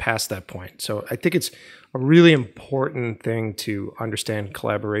pushed past that point. So I think it's a really important thing to understand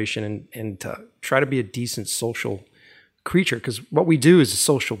collaboration and to try to be a decent social creature, because what we do is a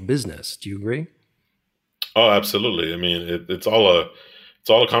social business. Do you agree? Oh, absolutely. I mean, it's all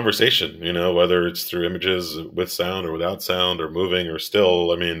a conversation, whether it's through images with sound or without sound or moving or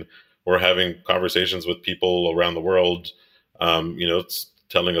still. I mean, we're having conversations with people around the world, it's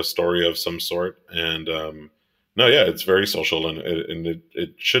telling a story of some sort. And no, yeah, it's very social and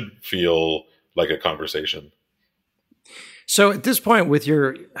it should feel like a conversation. So at this point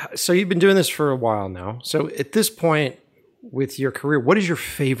so you've been doing this for a while now. So at this point with your career, what is your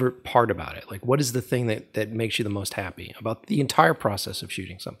favorite part about it? Like, what is the thing that makes you the most happy about the entire process of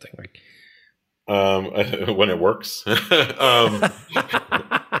shooting something? Like, when it works.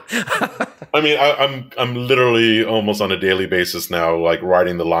 I mean, I'm literally almost on a daily basis now, like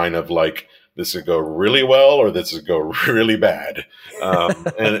riding the line of like, this would go really well or this would go really bad.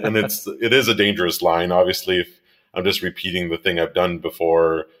 And it is a dangerous line. Obviously, if I'm just repeating the thing I've done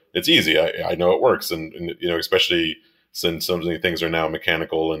before, it's easy. I know it works. And especially since so many things are now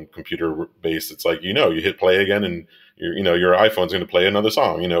mechanical and computer based, it's like, you hit play again and your iPhone's going to play another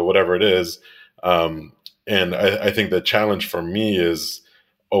song, whatever it is. And I think the challenge for me is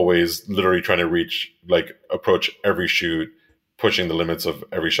always literally trying to approach every shoot, pushing the limits of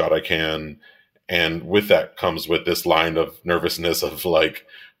every shot I can. And with that comes with this line of nervousness of like,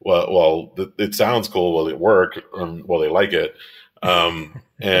 well, it sounds cool. Will it work? Will they like it? But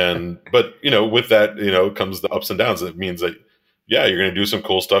with that, comes the ups and downs. It means that, yeah, you're going to do some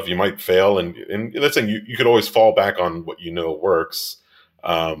cool stuff. You might fail. And that's thing, you could always fall back on what works.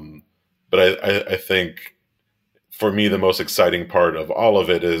 But I think for me, the most exciting part of all of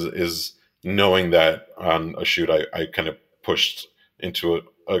it is knowing that on a shoot, I kind of pushed into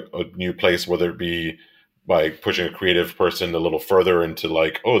a new place, whether it be by pushing a creative person a little further into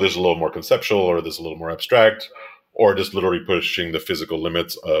like, oh, this is a little more conceptual or this is a little more abstract, or just literally pushing the physical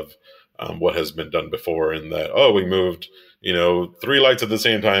limits of what has been done before in that, oh, we moved, 3 lights at the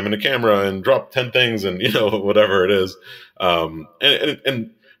same time in a camera and dropped 10 things and, whatever it is.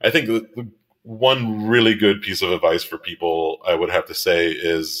 And I think one really good piece of advice for people, I would have to say,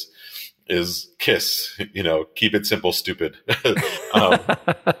 is KISS, keep it simple, stupid.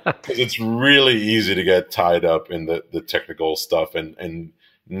 'Cause it's really easy to get tied up in the technical stuff and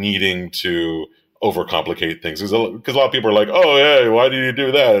needing to overcomplicate things. Because a lot of people are like, oh, yeah, why did you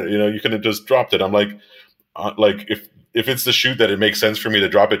do that? You could have just dropped it. I'm like if it's the shoot that it makes sense for me to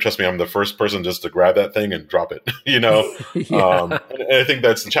drop it, trust me, I'm the first person just to grab that thing and drop it, Yeah. And I think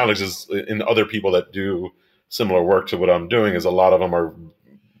that's the challenge is in other people that do similar work to what I'm doing is a lot of them are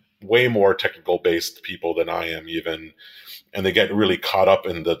way more technical based people than I am even. And they get really caught up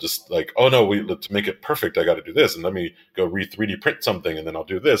in the just like, oh no, to make it perfect, I got to do this. And let me go 3D print something. And then I'll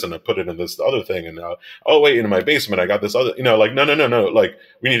do this and I put it in this other thing. And oh wait, in my basement, I got this other, like, no. Like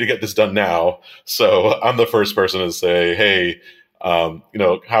we need to get this done now. So I'm the first person to say, hey,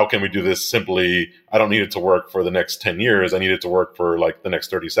 how can we do this simply? I don't need it to work for the next 10 years. I need it to work for like the next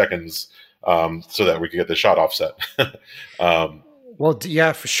 30 seconds so that we can get the shot offset. Well,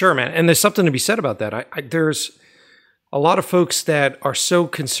 yeah, for sure, man. And there's something to be said about that. There's a lot of folks that are so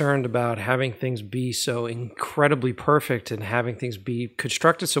concerned about having things be so incredibly perfect and having things be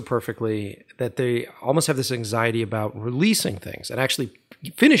constructed so perfectly that they almost have this anxiety about releasing things and actually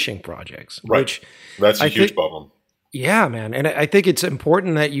finishing projects. Right. Which that's a huge problem. Yeah, man. And I think it's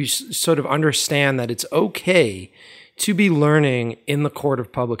important that you sort of understand that it's okay to be learning in the court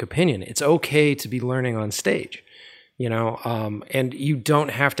of public opinion. It's okay to be learning on stage. And you don't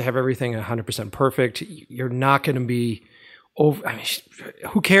have to have everything 100% perfect. You're not going to be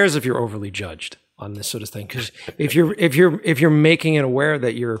who cares if you're overly judged on this sort of thing? Because if you're making it aware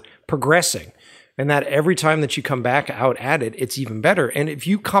that you're progressing and that every time that you come back out at it, it's even better. And if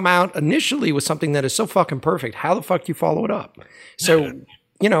you come out initially with something that is so fucking perfect, how the fuck do you follow it up? So,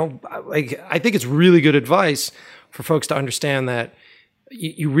 I think it's really good advice for folks to understand that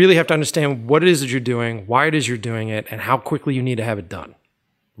you really have to understand what it is that you're doing, why it is you're doing it, and how quickly you need to have it done.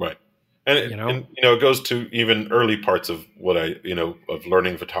 Right. And it goes to even early parts of what of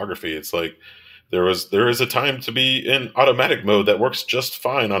learning photography. It's like there is a time to be in automatic mode that works just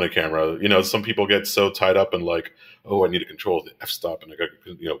fine on a camera. Some people get so tied up in like, oh, I need to control the f-stop and I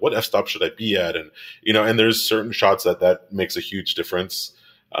got, what f-stop should I be at? And, and there's certain shots that makes a huge difference.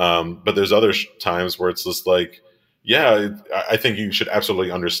 But there's other times where it's just like, yeah, I think you should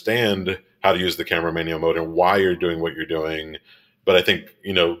absolutely understand how to use the camera manual mode and why you're doing what you're doing. But I think,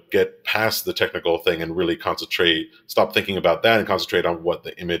 get past the technical thing and really stop thinking about that and concentrate on what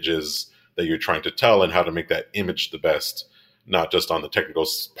the image is that you're trying to tell and how to make that image the best, not just on the technical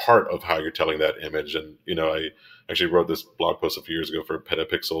part of how you're telling that image. And, I actually wrote this blog post a few years ago for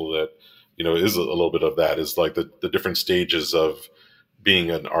Petapixel that, is a little bit of that, is like the different stages of being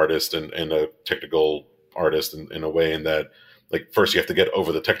an artist and a technical artist in a way, in that like first you have to get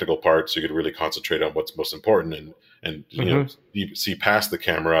over the technical part so you could really concentrate on what's most important and you see past the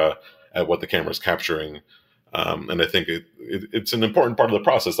camera at what the camera is capturing. And I think it's an important part of the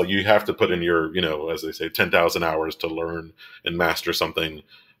process. Like you have to put in your, as they say, 10,000 hours to learn and master something.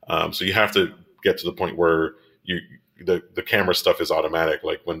 So you have to get to the point where the camera stuff is automatic.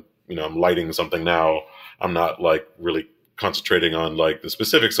 Like when, I'm lighting something now, I'm not like really concentrating on like the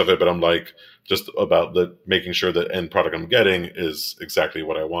specifics of it, but I'm like just about making sure the end product I'm getting is exactly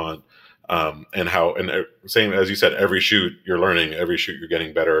what I want. And same as you said, every shoot you're learning, every shoot you're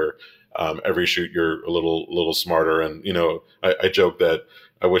getting better. Every shoot you're a little smarter. And, I joke that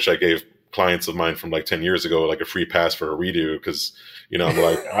I wish I gave clients of mine from like 10 years ago, like a free pass for a redo. Cause, I'm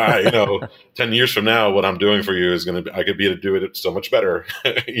like, 10 years from now, what I'm doing for you is I could be able to do it so much better,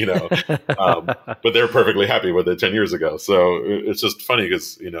 but they're perfectly happy with it 10 years ago. So it's just funny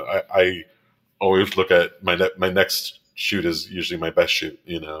because, I always look at my next shoot is usually my best shoot,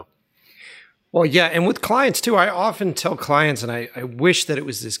 Well, yeah. And with clients too, I often tell clients, and I wish that it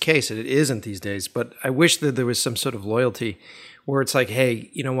was this case, and it isn't these days, but I wish that there was some sort of loyalty where it's like, hey,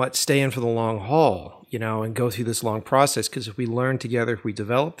 you know what, stay in for the long haul, and go through this long process. Because if we learn together, if we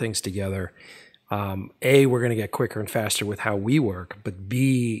develop things together, A, we're going to get quicker and faster with how we work, but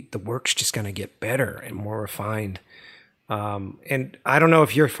B, the work's just going to get better and more refined. And I don't know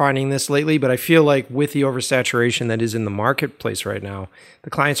if you're finding this lately, but I feel like with the oversaturation that is in the marketplace right now, the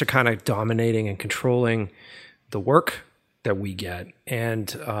clients are kind of dominating and controlling the work that we get. And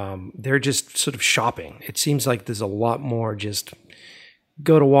they're just sort of shopping. It seems like there's a lot more just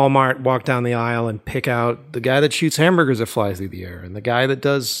go to Walmart, walk down the aisle, and pick out the guy that shoots hamburgers that fly through the air, and the guy that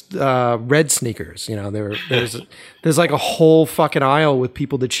does red sneakers. You know, there's like a whole fucking aisle with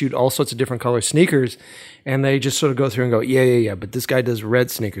people that shoot all sorts of different color sneakers, and they just sort of go through and go, yeah. But this guy does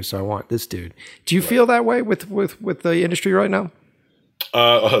red sneakers, so I want this dude. Do you feel that way with the industry right now?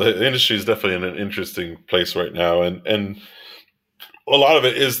 The industry is definitely in an interesting place right now, and a lot of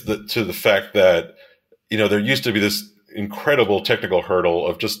it is to the fact that, you know, there used to be this incredible technical hurdle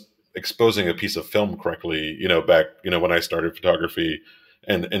of just exposing a piece of film correctly, you know, back, you know, when I started photography,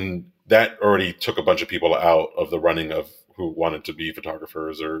 and that already took a bunch of people out of the running of who wanted to be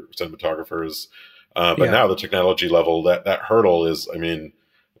photographers or cinematographers. But now the technology level, that hurdle is, I mean,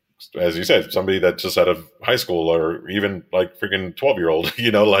 as you said, somebody that's just out of high school or even like freaking 12-year-old,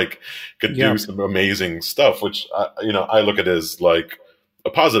 you know, like could do some amazing stuff, which, you know, I look at it as like a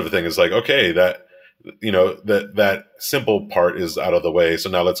positive thing. Is like, okay, that, you know, that simple part is out of the way. So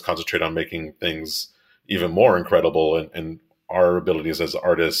now let's concentrate on making things even more incredible, and our abilities as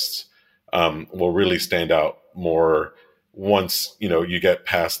artists will really stand out more once, you know, you get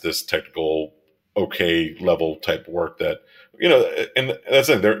past this technical, okay level type work that, you know, and that's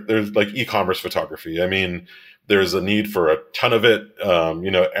it. There's like e-commerce photography. I mean, there's a need for a ton of it.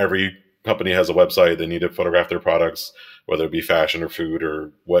 You know, every company has a website. They need to photograph their products, whether it be fashion or food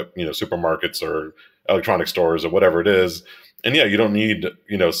or what, you know, supermarkets or electronic stores or whatever it is. And yeah, you don't need,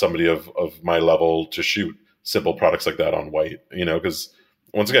 you know, somebody of my level to shoot simple products like that on white, you know, because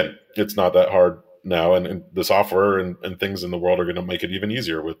once again, it's not that hard now. And the software and things in the world are going to make it even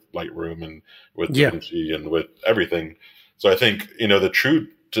easier with Lightroom and with DaVinci and with everything. So I think, you know, the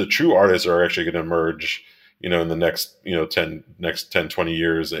true artists are actually going to emerge, you know, in the next, you know, 10, 20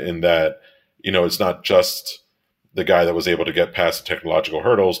 years, in that, you know, it's not just the guy that was able to get past the technological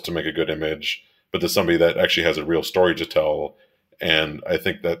hurdles to make a good image, but there's somebody that actually has a real story to tell. And I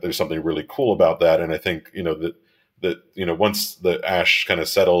think that there's something really cool about that. And I think, you know, that, you know, once the ash kind of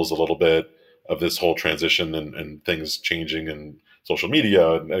settles a little bit of this whole transition and things changing and social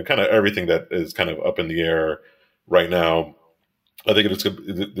media and kind of everything that is kind of up in the air right now, I think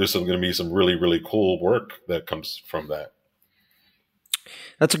there's going to be some really, really cool work that comes from that.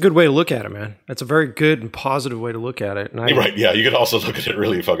 That's a good way to look at it, man. That's a very good and positive way to look at it. And right. Yeah. You could also look at it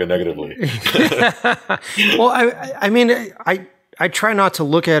really fucking negatively. Well, I mean, I try not to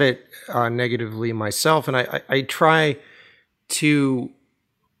look at it negatively myself. And I try to,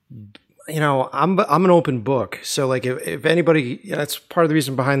 you know, I'm an open book. So like if anybody, that's part of the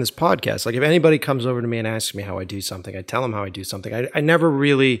reason behind this podcast. Like if anybody comes over to me and asks me how I do something, I tell them how I do something. I never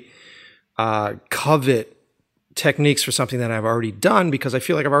really covet techniques for something that I've already done, because I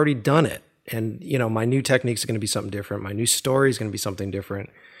feel like I've already done it. And, you know, my new techniques are going to be something different. My new story is going to be something different.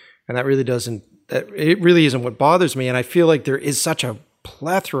 And it really isn't what bothers me. And I feel like there is such a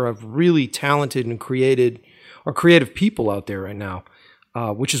plethora of really talented and creative people out there right now,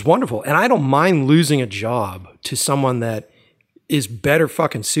 which is wonderful. And I don't mind losing a job to someone that is better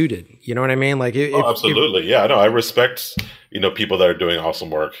fucking suited. You know what I mean? Like, absolutely. Yeah, no, I respect, you know, people that are doing awesome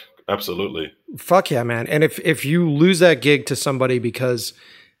work. Absolutely. Fuck yeah, man. And if you lose that gig to somebody because,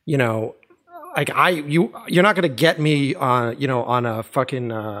 you know, like you're not going to get me on, you know, on a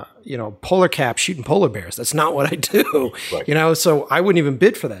fucking, you know, polar cap shooting polar bears. That's not what I do, right. You know? So I wouldn't even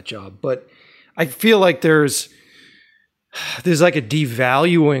bid for that job. But I feel like there's like a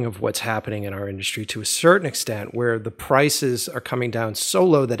devaluing of what's happening in our industry to a certain extent, where the prices are coming down so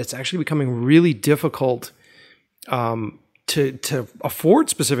low that it's actually becoming really difficult, to afford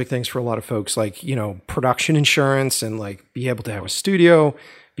specific things for a lot of folks, like, you know, production insurance, and like be able to have a studio,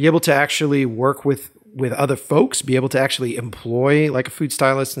 be able to actually work with other folks, be able to actually employ like a food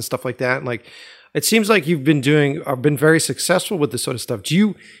stylist and stuff like that. And like, it seems like you've been been very successful with this sort of stuff. Do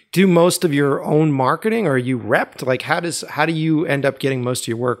you do most of your own marketing, or are you repped? Like, how do you end up getting most of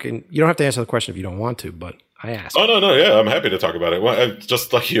your work? And you don't have to answer the question if you don't want to, but I ask. Oh, no. Yeah. I'm happy to talk about it. Well,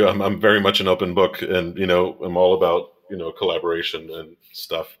 just like you, I'm very much an open book, and, you know, I'm all about, you know, collaboration and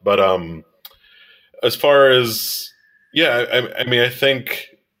stuff. But as far as, yeah, I mean, I think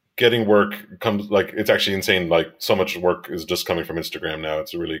getting work comes, like, it's actually insane. Like, so much work is just coming from Instagram now.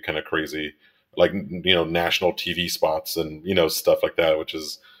 It's really kind of crazy. Like, you know, national TV spots and, you know, stuff like that, which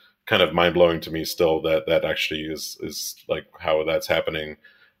is kind of mind blowing to me still, that actually is like how that's happening.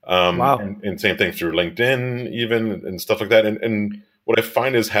 Wow. And same thing through LinkedIn even, and stuff like that. And what I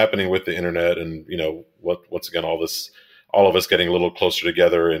find is happening with the internet, and, you know, once again, all of us getting a little closer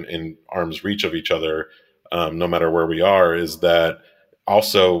together in arm's reach of each other, no matter where we are, is that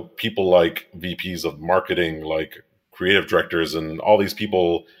also people like VPs of marketing, like creative directors, and all these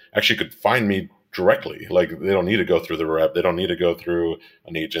people actually could find me directly. Like they don't need to go through the rep. They don't need to go through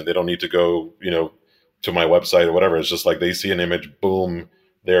an agent. They don't need to go, to my website or whatever. It's just like they see an image, boom,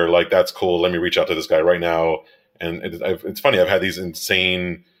 they're like, that's cool. Let me reach out to this guy right now. And it's funny. I've had these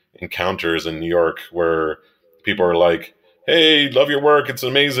insane encounters in New York where people are like, hey, love your work. It's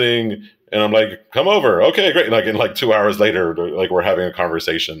amazing. And I'm like, come over. Okay, great. Like, in like 2 hours later, like we're having a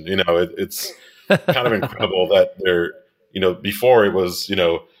conversation. It's kind of incredible that they're, before it was,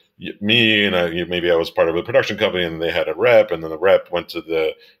 me and maybe I was part of a production company and they had a rep, and then the rep went to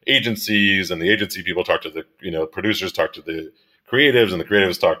the agencies, and the agency people talked to the, producers talked to the creatives, and the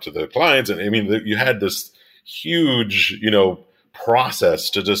creatives talked to the clients. And I mean, you had this huge, process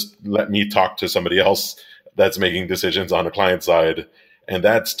to just let me talk to somebody else that's making decisions on the client side. And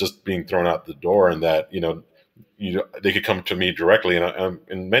that's just being thrown out the door, and that, they could come to me directly. And I'm,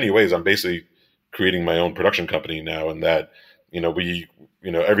 in many ways, I'm basically creating my own production company now, and that, we,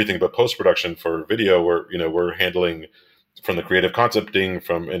 everything but post-production for video, we're handling from the creative concepting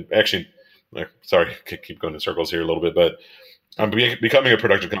and actually, sorry, keep going in circles here a little bit, but I'm becoming a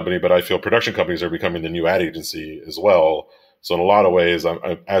production company, but I feel production companies are becoming the new ad agency as well. So in a lot of ways, I'm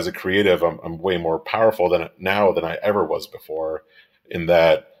as a creative, I'm way more powerful than I ever was before, in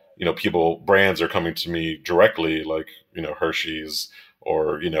that, brands are coming to me directly, like, Hershey's,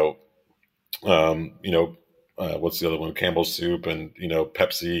 or, what's the other one? Campbell's Soup, and,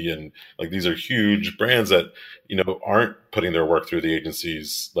 Pepsi. And like, these are huge brands that, aren't putting their work through the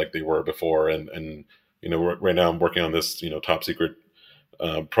agencies like they were before. And right now I'm working on this, top secret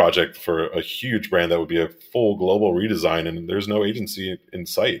project for a huge brand that would be a full global redesign, and there's no agency in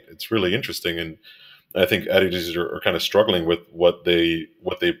sight. It's really interesting. And I think ad agencies are kind of struggling with what they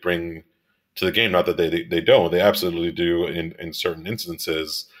bring to the game. Not that they don't, they absolutely do in certain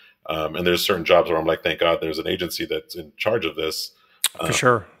instances. And there's certain jobs where I'm like, thank God there's an agency that's in charge of this. For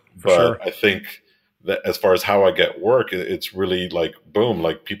sure. I think that as far as how I get work, it's really like, boom,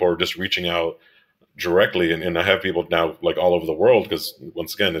 like people are just reaching out directly. And I have people now like all over the world, because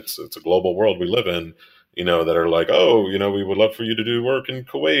once again, it's a global world we live in, that are like, oh, we would love for you to do work in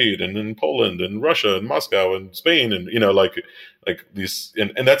Kuwait and in Poland and Russia and Moscow and Spain. And, like these,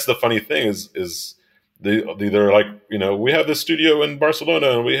 and that's the funny thing is they're like, we have this studio in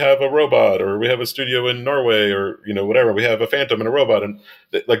Barcelona and we have a robot, or we have a studio in Norway, or, whatever. We have a Phantom and a robot. And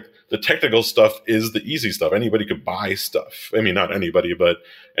like the technical stuff is the easy stuff. Anybody could buy stuff. I mean, not anybody, but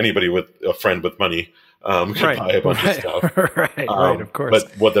anybody with a friend with money could buy a bunch of stuff. Right, of course.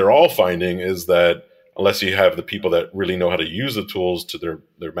 But what they're all finding is that unless you have the people that really know how to use the tools to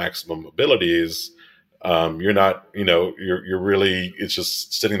their maximum abilities, you're not, you're really, it's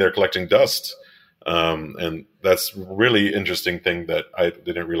just sitting there collecting dust. And that's really interesting thing that I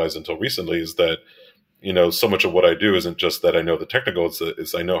didn't realize until recently, is that, so much of what I do isn't just that I know the technical,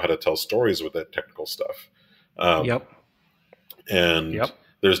 it's I know how to tell stories with that technical stuff. And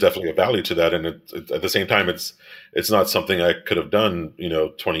there's definitely a value to that. And it, at the same time, it's not something I could have done,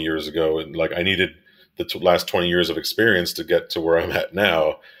 20 years ago. And like, I needed the last 20 years of experience to get to where I'm at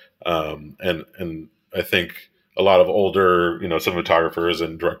now. And I think a lot of older, cinematographers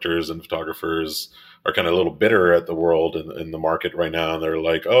and directors and photographers are kind of a little bitter at the world and in the market right now. And they're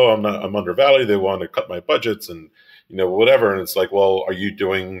like, oh, I'm undervalued. They want to cut my budgets and, whatever. And it's like, well, are you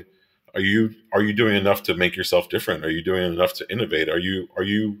doing enough to make yourself different? Are you doing enough to innovate? Are you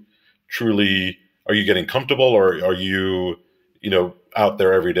getting comfortable, or are you, out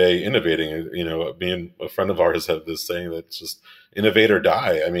there every day innovating? Me and a friend of ours have this saying that's just innovate or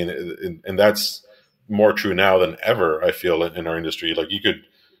die. I mean, and that's more true now than ever, I feel, in our industry. Like you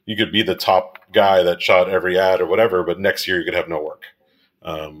could be the top guy that shot every ad or whatever, but next year you could have no work.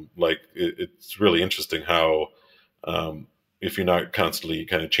 It's really interesting how, if you're not constantly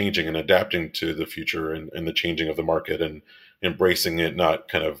kind of changing and adapting to the future and the changing of the market and embracing it, not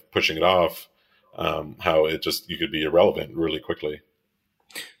kind of pushing it off, how you could be irrelevant really quickly.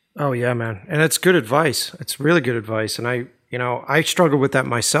 Oh yeah, man. And it's good advice. It's really good advice. And I struggle with that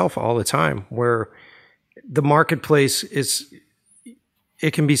myself all the time, where the marketplace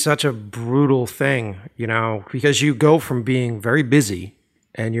it can be such a brutal thing, because you go from being very busy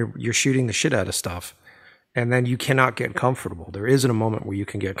and you're shooting the shit out of stuff, and then you cannot get comfortable. There isn't a moment where you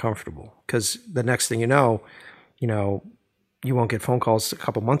can get comfortable, because the next thing you know, you won't get phone calls a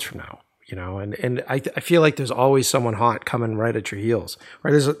couple months from now. And I feel like there's always someone hot coming right at your heels,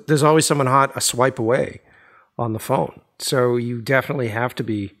 or there's always someone hot a swipe away on the phone. So you definitely have to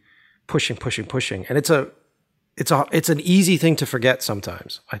be pushing. And it's an easy thing to forget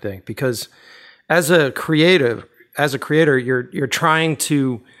sometimes, I think, because as a creator, you're trying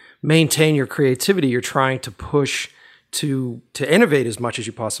to maintain your creativity. You're trying to push to innovate as much as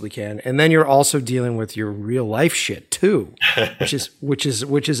you possibly can, and then you're also dealing with your real life shit too, which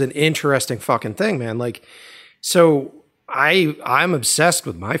is an interesting fucking thing, man. Like, so I'm obsessed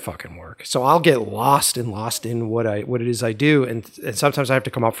with my fucking work, so I'll get lost in what it is I do, and sometimes I have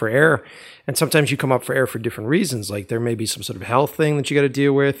to come up for air, and sometimes you come up for air for different reasons. Like, there may be some sort of health thing that you got to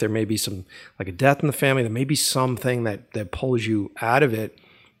deal with, there may be some, like, a death in the family, there may be something that pulls you out of it,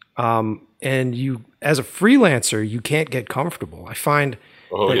 and you, as a freelancer, you can't get comfortable. I find.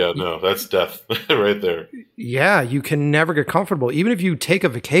 Oh yeah, no, that's death right there. Yeah, you can never get comfortable, even if you take a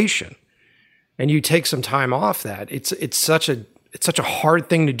vacation and you take some time off. That it's such a hard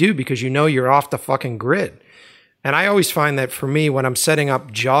thing to do, because you know you're off the fucking grid. And I always find that for me, when I'm setting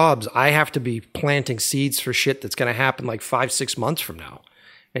up jobs, I have to be planting seeds for shit that's going to happen like 5-6 months from now.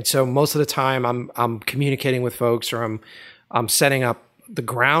 And so most of the time I'm communicating with folks, or I'm setting up the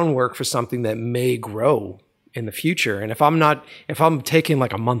groundwork for something that may grow in the future. And if I'm taking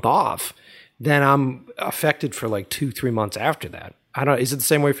like a month off, then I'm affected for like 2-3 months after that. Is it the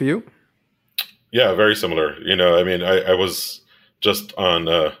same way for you? Yeah, very similar. You know, I mean, I was just on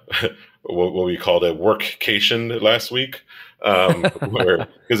what we called a workcation last week,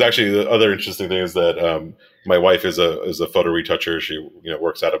 because actually the other interesting thing is that my wife is a photo retoucher. She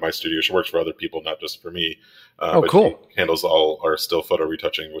works out of my studio. She works for other people, not just for me. But cool. She handles all our still photo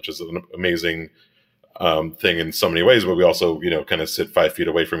retouching, which is an amazing thing in so many ways. But we also kind of sit 5 feet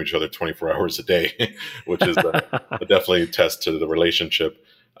away from each other 24 hours a day, which is definitely a test to the relationship.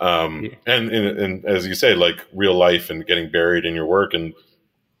 And as you say, like real life and getting buried in your work. And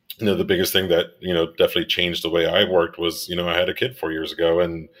the biggest thing that definitely changed the way I worked was I had a kid 4 years ago,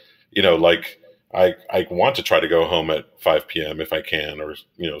 and like I want to try to go home at 5 p.m. if I can, or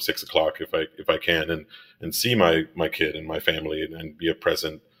 6 o'clock if I can, and see my kid and my family, and be a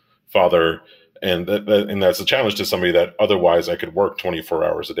present father. And that's a challenge to somebody that otherwise I could work 24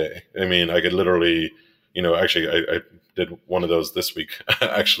 hours a day. I mean, I could literally, actually I did one of those this week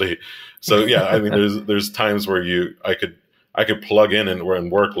actually. So yeah, I mean, there's times where I could plug in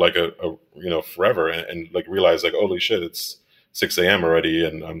and work like a forever, and like realize like, holy shit, it's 6 a.m. already,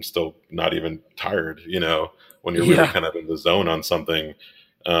 and I'm still not even tired, when you're really kind of in the zone on something.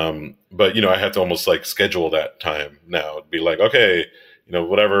 But I have to almost like schedule that time now. It'd be like, okay,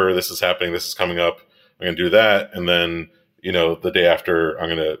 whatever, this is happening, this is coming up, I'm going to do that. And then, the day after, I'm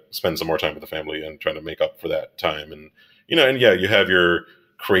going to spend some more time with the family and trying to make up for that time. And, and yeah, you have your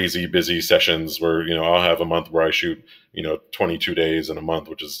crazy busy sessions where, I'll have a month where I shoot, 22 days in a month,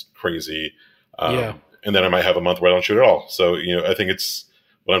 which is crazy. And then I might have a month where I don't shoot at all. So, I think it's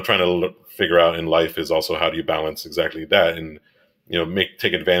what I'm trying to figure out in life is also how do you balance exactly that, and,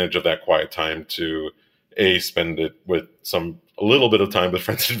 take advantage of that quiet time to spend it with a little bit of time with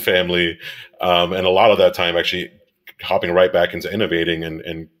friends and family. And a lot of that time actually hopping right back into innovating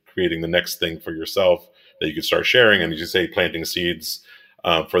and creating the next thing for yourself that you could start sharing. And as you say, planting seeds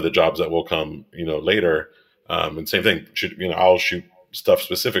for the jobs that will come, later. And same thing, I'll shoot stuff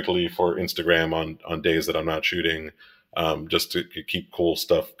specifically for Instagram on days that I'm not shooting, just to keep cool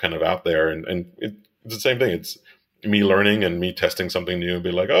stuff kind of out there. And it's the same thing. It's me learning and me testing something new and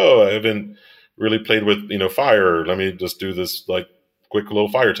be like, oh, I haven't really played with, fire. Let me just do this like quick little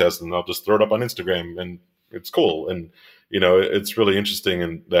fire test, and I'll just throw it up on Instagram, and it's cool. And, it's really interesting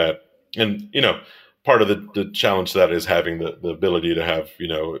in that. And, part of the challenge to that is having the ability to have,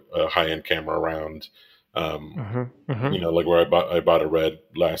 a high-end camera around, like where I bought a Red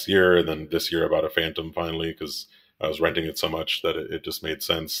last year, and then this year I bought a Phantom finally, because I was renting it so much that it just made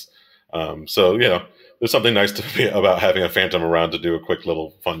sense. So, there's something nice about having a Phantom around to do a quick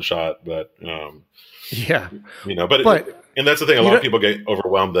little fun shot. But, and that's the thing. A lot of people get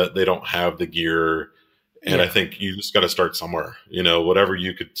overwhelmed that they don't have the gear. And I think you just got to start somewhere, whatever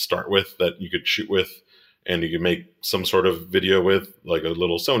you could start with that you could shoot with, and you can make some sort of video with, like a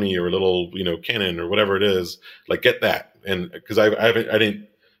little Sony or a little, Canon or whatever it is, like get that. And because I didn't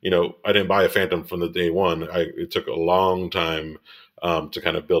buy a Phantom from the day one. It took a long time to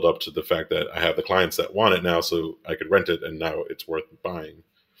kind of build up to the fact that I have the clients that want it now, so I could rent it, and now it's worth buying.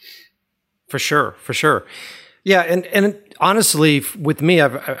 For sure. Yeah. And honestly, with me,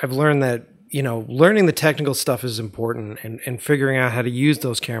 I've learned that, learning the technical stuff is important, and figuring out how to use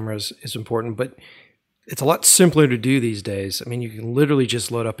those cameras is important, but it's a lot simpler to do these days. I mean, you can literally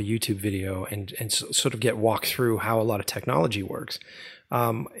just load up a YouTube video and sort of get walked through how a lot of technology works.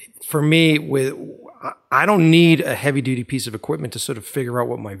 For me, I don't need a heavy duty piece of equipment to sort of figure out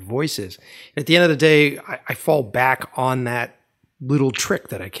what my voice is. At the end of the day, I fall back on that little trick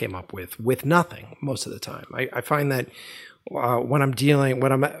that I came up with nothing most of the time. I find that when I'm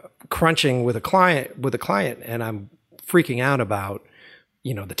crunching with a client and I'm freaking out about,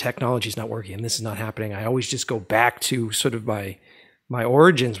 the technology's not working and this is not happening, I always just go back to sort of my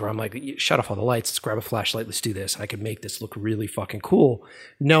origins, where I'm like, shut off all the lights, let's grab a flashlight, let's do this. I could make this look really fucking cool,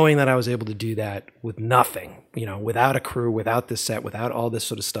 knowing that I was able to do that with nothing, without a crew, without this set, without all this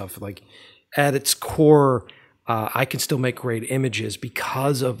sort of stuff. Like at its core, I can still make great images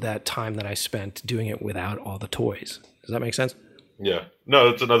because of that time that I spent doing it without all the toys. Does that make sense? Yeah.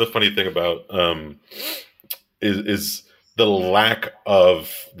 No, that's another funny thing about is the lack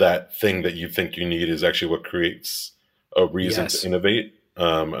of that thing that you think you need is actually what creates a reason to innovate.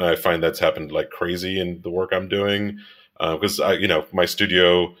 And I find that's happened like crazy in the work I'm doing. Because my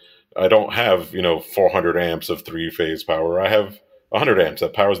studio, I don't have, 400 amps of 3-phase power. I have 100 amps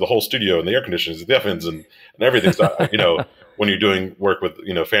that powers the whole studio and the air conditioners, the ovens and everything. So, when you're doing work with,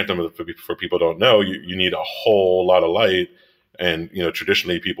 Phantom, for people who don't know, you need a whole lot of light. And,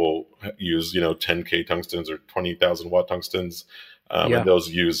 traditionally people use, 10K tungstens or 20,000 watt tungstens. And those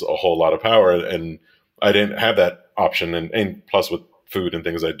use a whole lot of power. And I didn't have that option. And plus with food and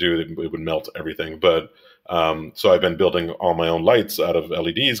things I do, it would melt everything. But so I've been building all my own lights out of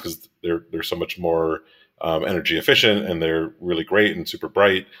LEDs because they're so much more energy efficient and they're really great and super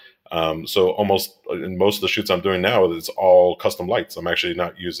bright. So almost in most of the shoots I'm doing now, it's all custom lights. I'm actually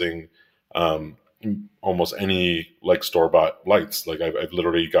not using almost any like store-bought lights. Like I've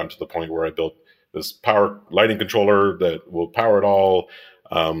literally gotten to the point where I built this power lighting controller that will power it all.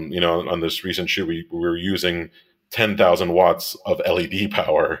 On this recent shoot, we were using 10,000 watts of LED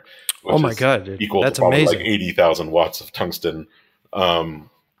power. Oh my God, dude. Equal That's to probably amazing. like 80,000 watts of tungsten. And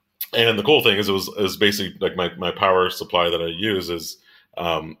the cool thing is it was basically like my power supply that I use is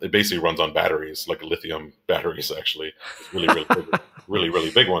it basically runs on batteries, like lithium batteries, actually. It's really, really big,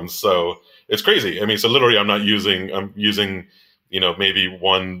 really big ones. So it's crazy. I mean, so literally I'm using, maybe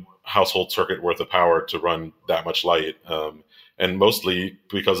one household circuit worth of power to run that much light. And mostly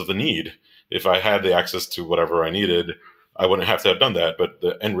because of the need. If I had the access to whatever I needed, I wouldn't have to have done that. But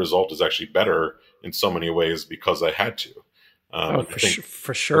the end result is actually better in so many ways because I had to.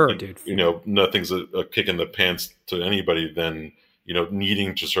 For sure, dude. Nothing's a kick in the pants to anybody than,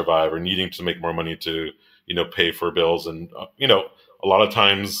 needing to survive or needing to make more money to, pay for bills. And, a lot of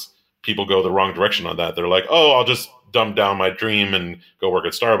times people go the wrong direction on that. They're like, oh, I'll just dumb down my dream and go work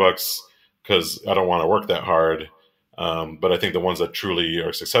at Starbucks because I don't want to work that hard. But I think the ones that truly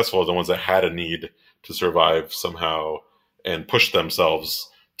are successful are the ones that had a need to survive somehow and push themselves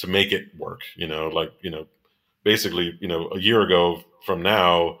to make it work. Basically, a year ago from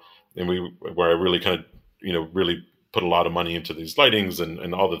now, where I really kind of, really put a lot of money into these lightings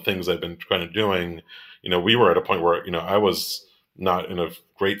and all the things I've been kind of doing, we were at a point where, I was not in a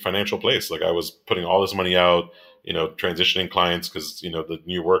great financial place. Like I was putting all this money out, transitioning clients because, the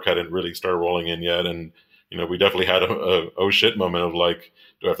new work hadn't really started rolling in yet. And, we definitely had a oh shit moment of like,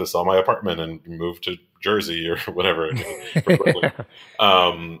 do I have to sell my apartment and move to Jersey or whatever?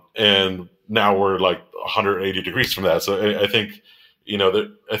 And now we're like 180 degrees from that. So I think,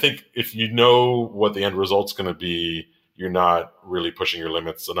 I think if you know what the end result's going to be, you're not really pushing your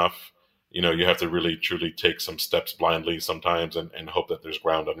limits enough. You have to really truly take some steps blindly sometimes and hope that there's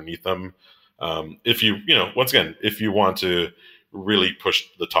ground underneath them. If you once again, if you want to really push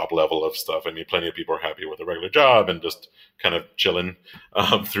the top level of stuff. I mean, plenty of people are happy with a regular job and just kind of chilling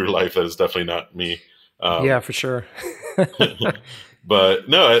through life. That is definitely not me. Yeah, for sure. But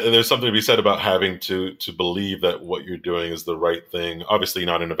no, there's something to be said about having to believe that what you're doing is the right thing. Obviously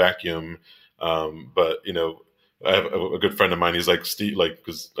not in a vacuum. But I have a good friend of mine. He's like, Steve,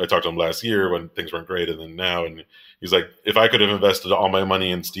 because I talked to him last year when things weren't great, and then now, and he's like, if I could have invested all my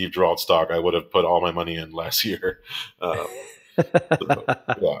money in Steve Gerald stock, I would have put all my money in last year. Yeah,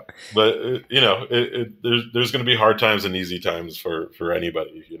 but there's going to be hard times and easy times for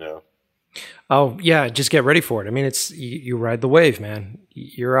anybody, Oh yeah, just get ready for it. I mean, it's you ride the wave, man.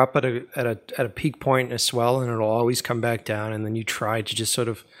 You're up at a peak point in a swell, and it'll always come back down, and then you try to just sort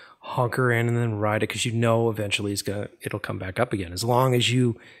of hunker in and then ride it because eventually it'll come back up again. As long as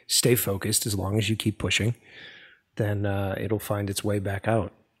you stay focused, as long as you keep pushing, then it'll find its way back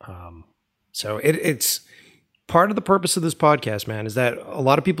out. So it's part of the purpose of this podcast, man, is that a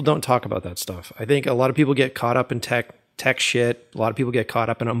lot of people don't talk about that stuff. I think a lot of people get caught up in tech shit. A lot of people get caught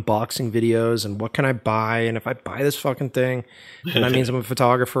up in unboxing videos and what can I buy? And if I buy this fucking thing, and that means I'm a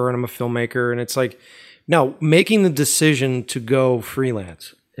photographer and I'm a filmmaker. And it's like, no, making the decision to go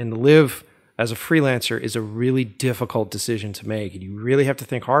freelance and live as a freelancer is a really difficult decision to make. And you really have to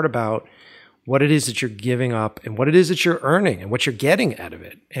think hard about what it is that you're giving up and what it is that you're earning and what you're getting out of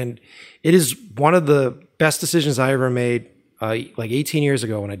it. And it is one of the best decisions I ever made like 18 years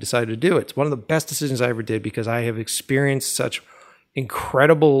ago when I decided to do it. It's one of the best decisions I ever did because I have experienced such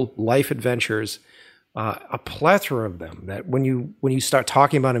incredible life adventures, a plethora of them, that when you start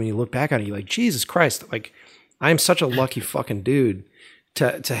talking about them and you look back on it, you're like, Jesus Christ, like I'm such a lucky fucking dude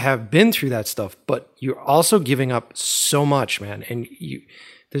to have been through that stuff. But you're also giving up so much, man. And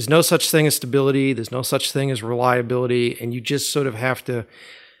there's no such thing as stability. There's no such thing as reliability. And you just sort of have to,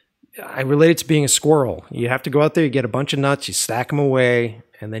 I relate it to being a squirrel. You have to go out there, you get a bunch of nuts, you stack them away,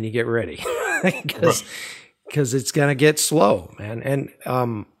 and then you get ready because it's going to get slow, man.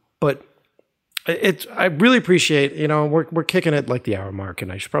 And, but I really appreciate, we're kicking it like the hour mark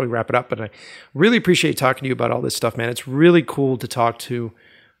and I should probably wrap it up, but I really appreciate talking to you about all this stuff, man. It's really cool to talk to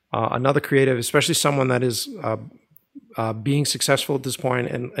another creative, especially someone that is being successful at this point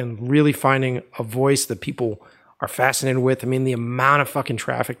and really finding a voice that people are fascinated with. I mean, the amount of fucking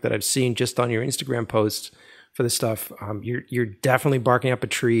traffic that I've seen just on your Instagram posts for this stuff, you're definitely barking up a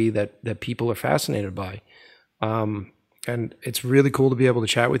tree that people are fascinated by. And it's really cool to be able to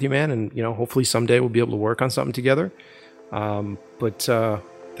chat with you, man. And, hopefully someday we'll be able to work on something together. But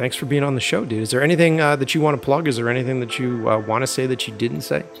thanks for being on the show, dude. Is there anything that you want to plug? Is there anything that you want to say that you didn't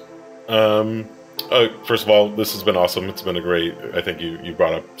say? First of all, this has been awesome. It's been I think you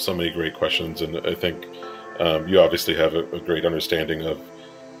brought up so many great questions. And I think you obviously have a great understanding of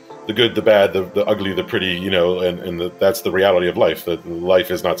the good, the bad, the ugly, the pretty, and that's the reality of life. That life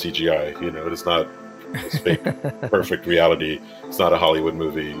is not CGI, it is not this fake, perfect reality. It's not a Hollywood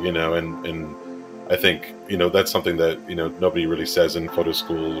movie, and I think, that's something that, nobody really says in photo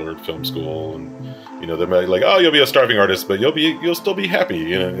school or film school. And, they might like, oh, you'll be a starving artist, but you'll still be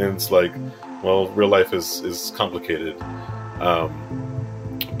happy. And it's like, well, real life is complicated.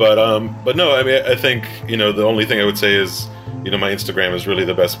 But no, I mean, I think, the only thing I would say is, my Instagram is really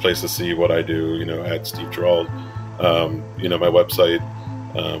the best place to see what I do, at Steve Gerald. My website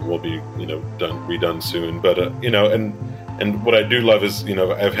will be, redone soon. But, and what I do love is,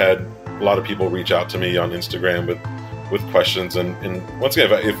 I've had a lot of people reach out to me on Instagram with questions. And once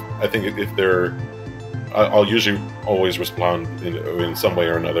again, if they're, I'll usually always respond in some way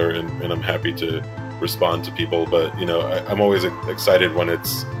or another. And I'm happy to respond to people. But, I'm always excited when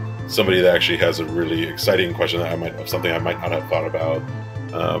it's somebody that actually has a really exciting question that something I might not have thought about.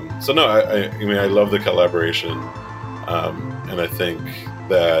 So no, I mean, I love the collaboration. And I think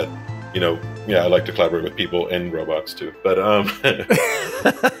that, I like to collaborate with people and robots too. But,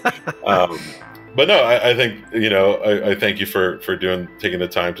 but no, I think, I thank you for taking the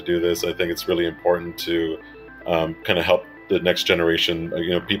time to do this. I think it's really important to kind of help the next generation.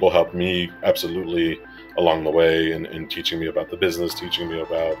 People helped me absolutely along the way and teaching me about the business, teaching me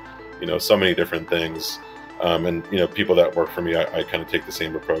about, so many different things. And, people that work for me, I kind of take the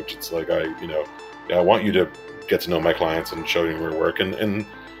same approach. It's like, I want you to get to know my clients and show you your work. And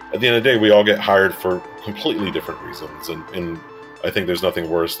at the end of the day, we all get hired for completely different reasons. And I think there's nothing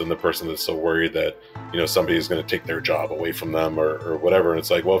worse than the person that's so worried that, somebody is going to take their job away from them or whatever. And it's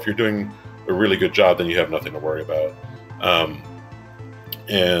like, well, if you're doing a really good job, then you have nothing to worry about.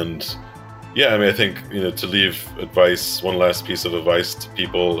 And yeah, I mean, I think, to leave advice, one last piece of advice to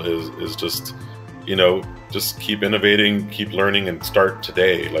people is just, just keep innovating, keep learning, and start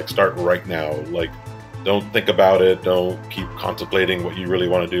today. Like, start right now. Like, don't think about it. Don't keep contemplating what you really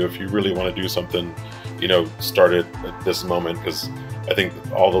want to do. If you really want to do something, start it at this moment, because I think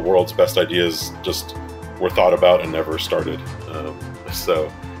all the world's best ideas just were thought about and never started.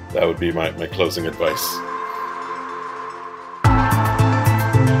 So that would be my closing advice.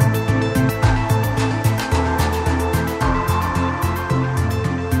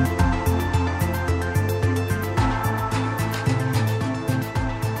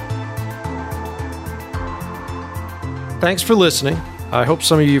 Thanks for listening. I hope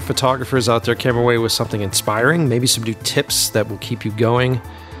some of you photographers out there came away with something inspiring, maybe some new tips that will keep you going.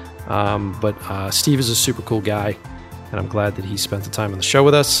 But Steve is a super cool guy, and I'm glad that he spent the time on the show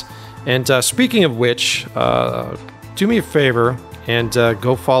with us. And speaking of which, do me a favor and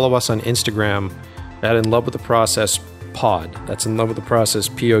go follow us on Instagram at In Love With The Process Pod. That's In Love With The Process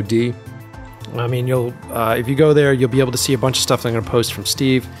POD. I mean, if you go there, you'll be able to see a bunch of stuff that I'm going to post from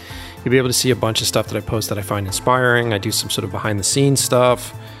Steve. You'll be able to see a bunch of stuff that I post that I find inspiring. I do some sort of behind-the-scenes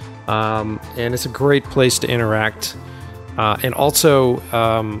stuff. And it's a great place to interact. And also,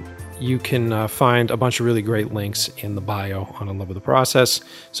 you can find a bunch of really great links in the bio on In Love With The Process.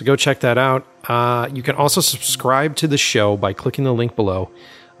 So go check that out. You can also subscribe to the show by clicking the link below.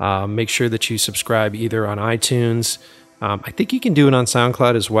 Make sure that you subscribe either on iTunes. I think you can do it on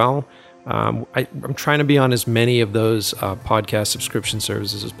SoundCloud as well. I'm trying to be on as many of those podcast subscription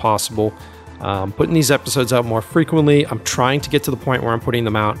services as possible. Putting these episodes out more frequently. I'm trying to get to the point where I'm putting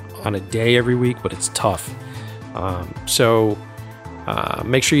them out on a day every week, but it's tough. So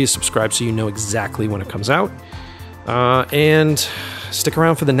make sure you subscribe so you know exactly when it comes out. And stick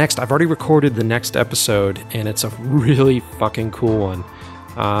around for the next. I've already recorded the next episode, and it's a really fucking cool one.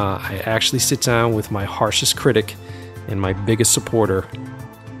 I actually sit down with my harshest critic and my biggest supporter,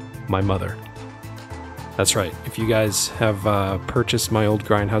 my mother. That's right. If you guys have purchased my old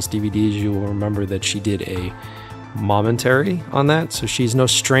Grindhouse DVDs, you will remember that she did a momentary on that. So she's no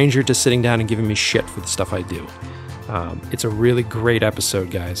stranger to sitting down and giving me shit for the stuff I do. It's a really great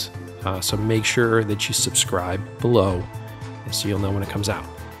episode, guys. So make sure that you subscribe below so you'll know when it comes out.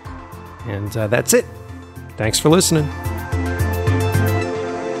 And that's it. Thanks for listening.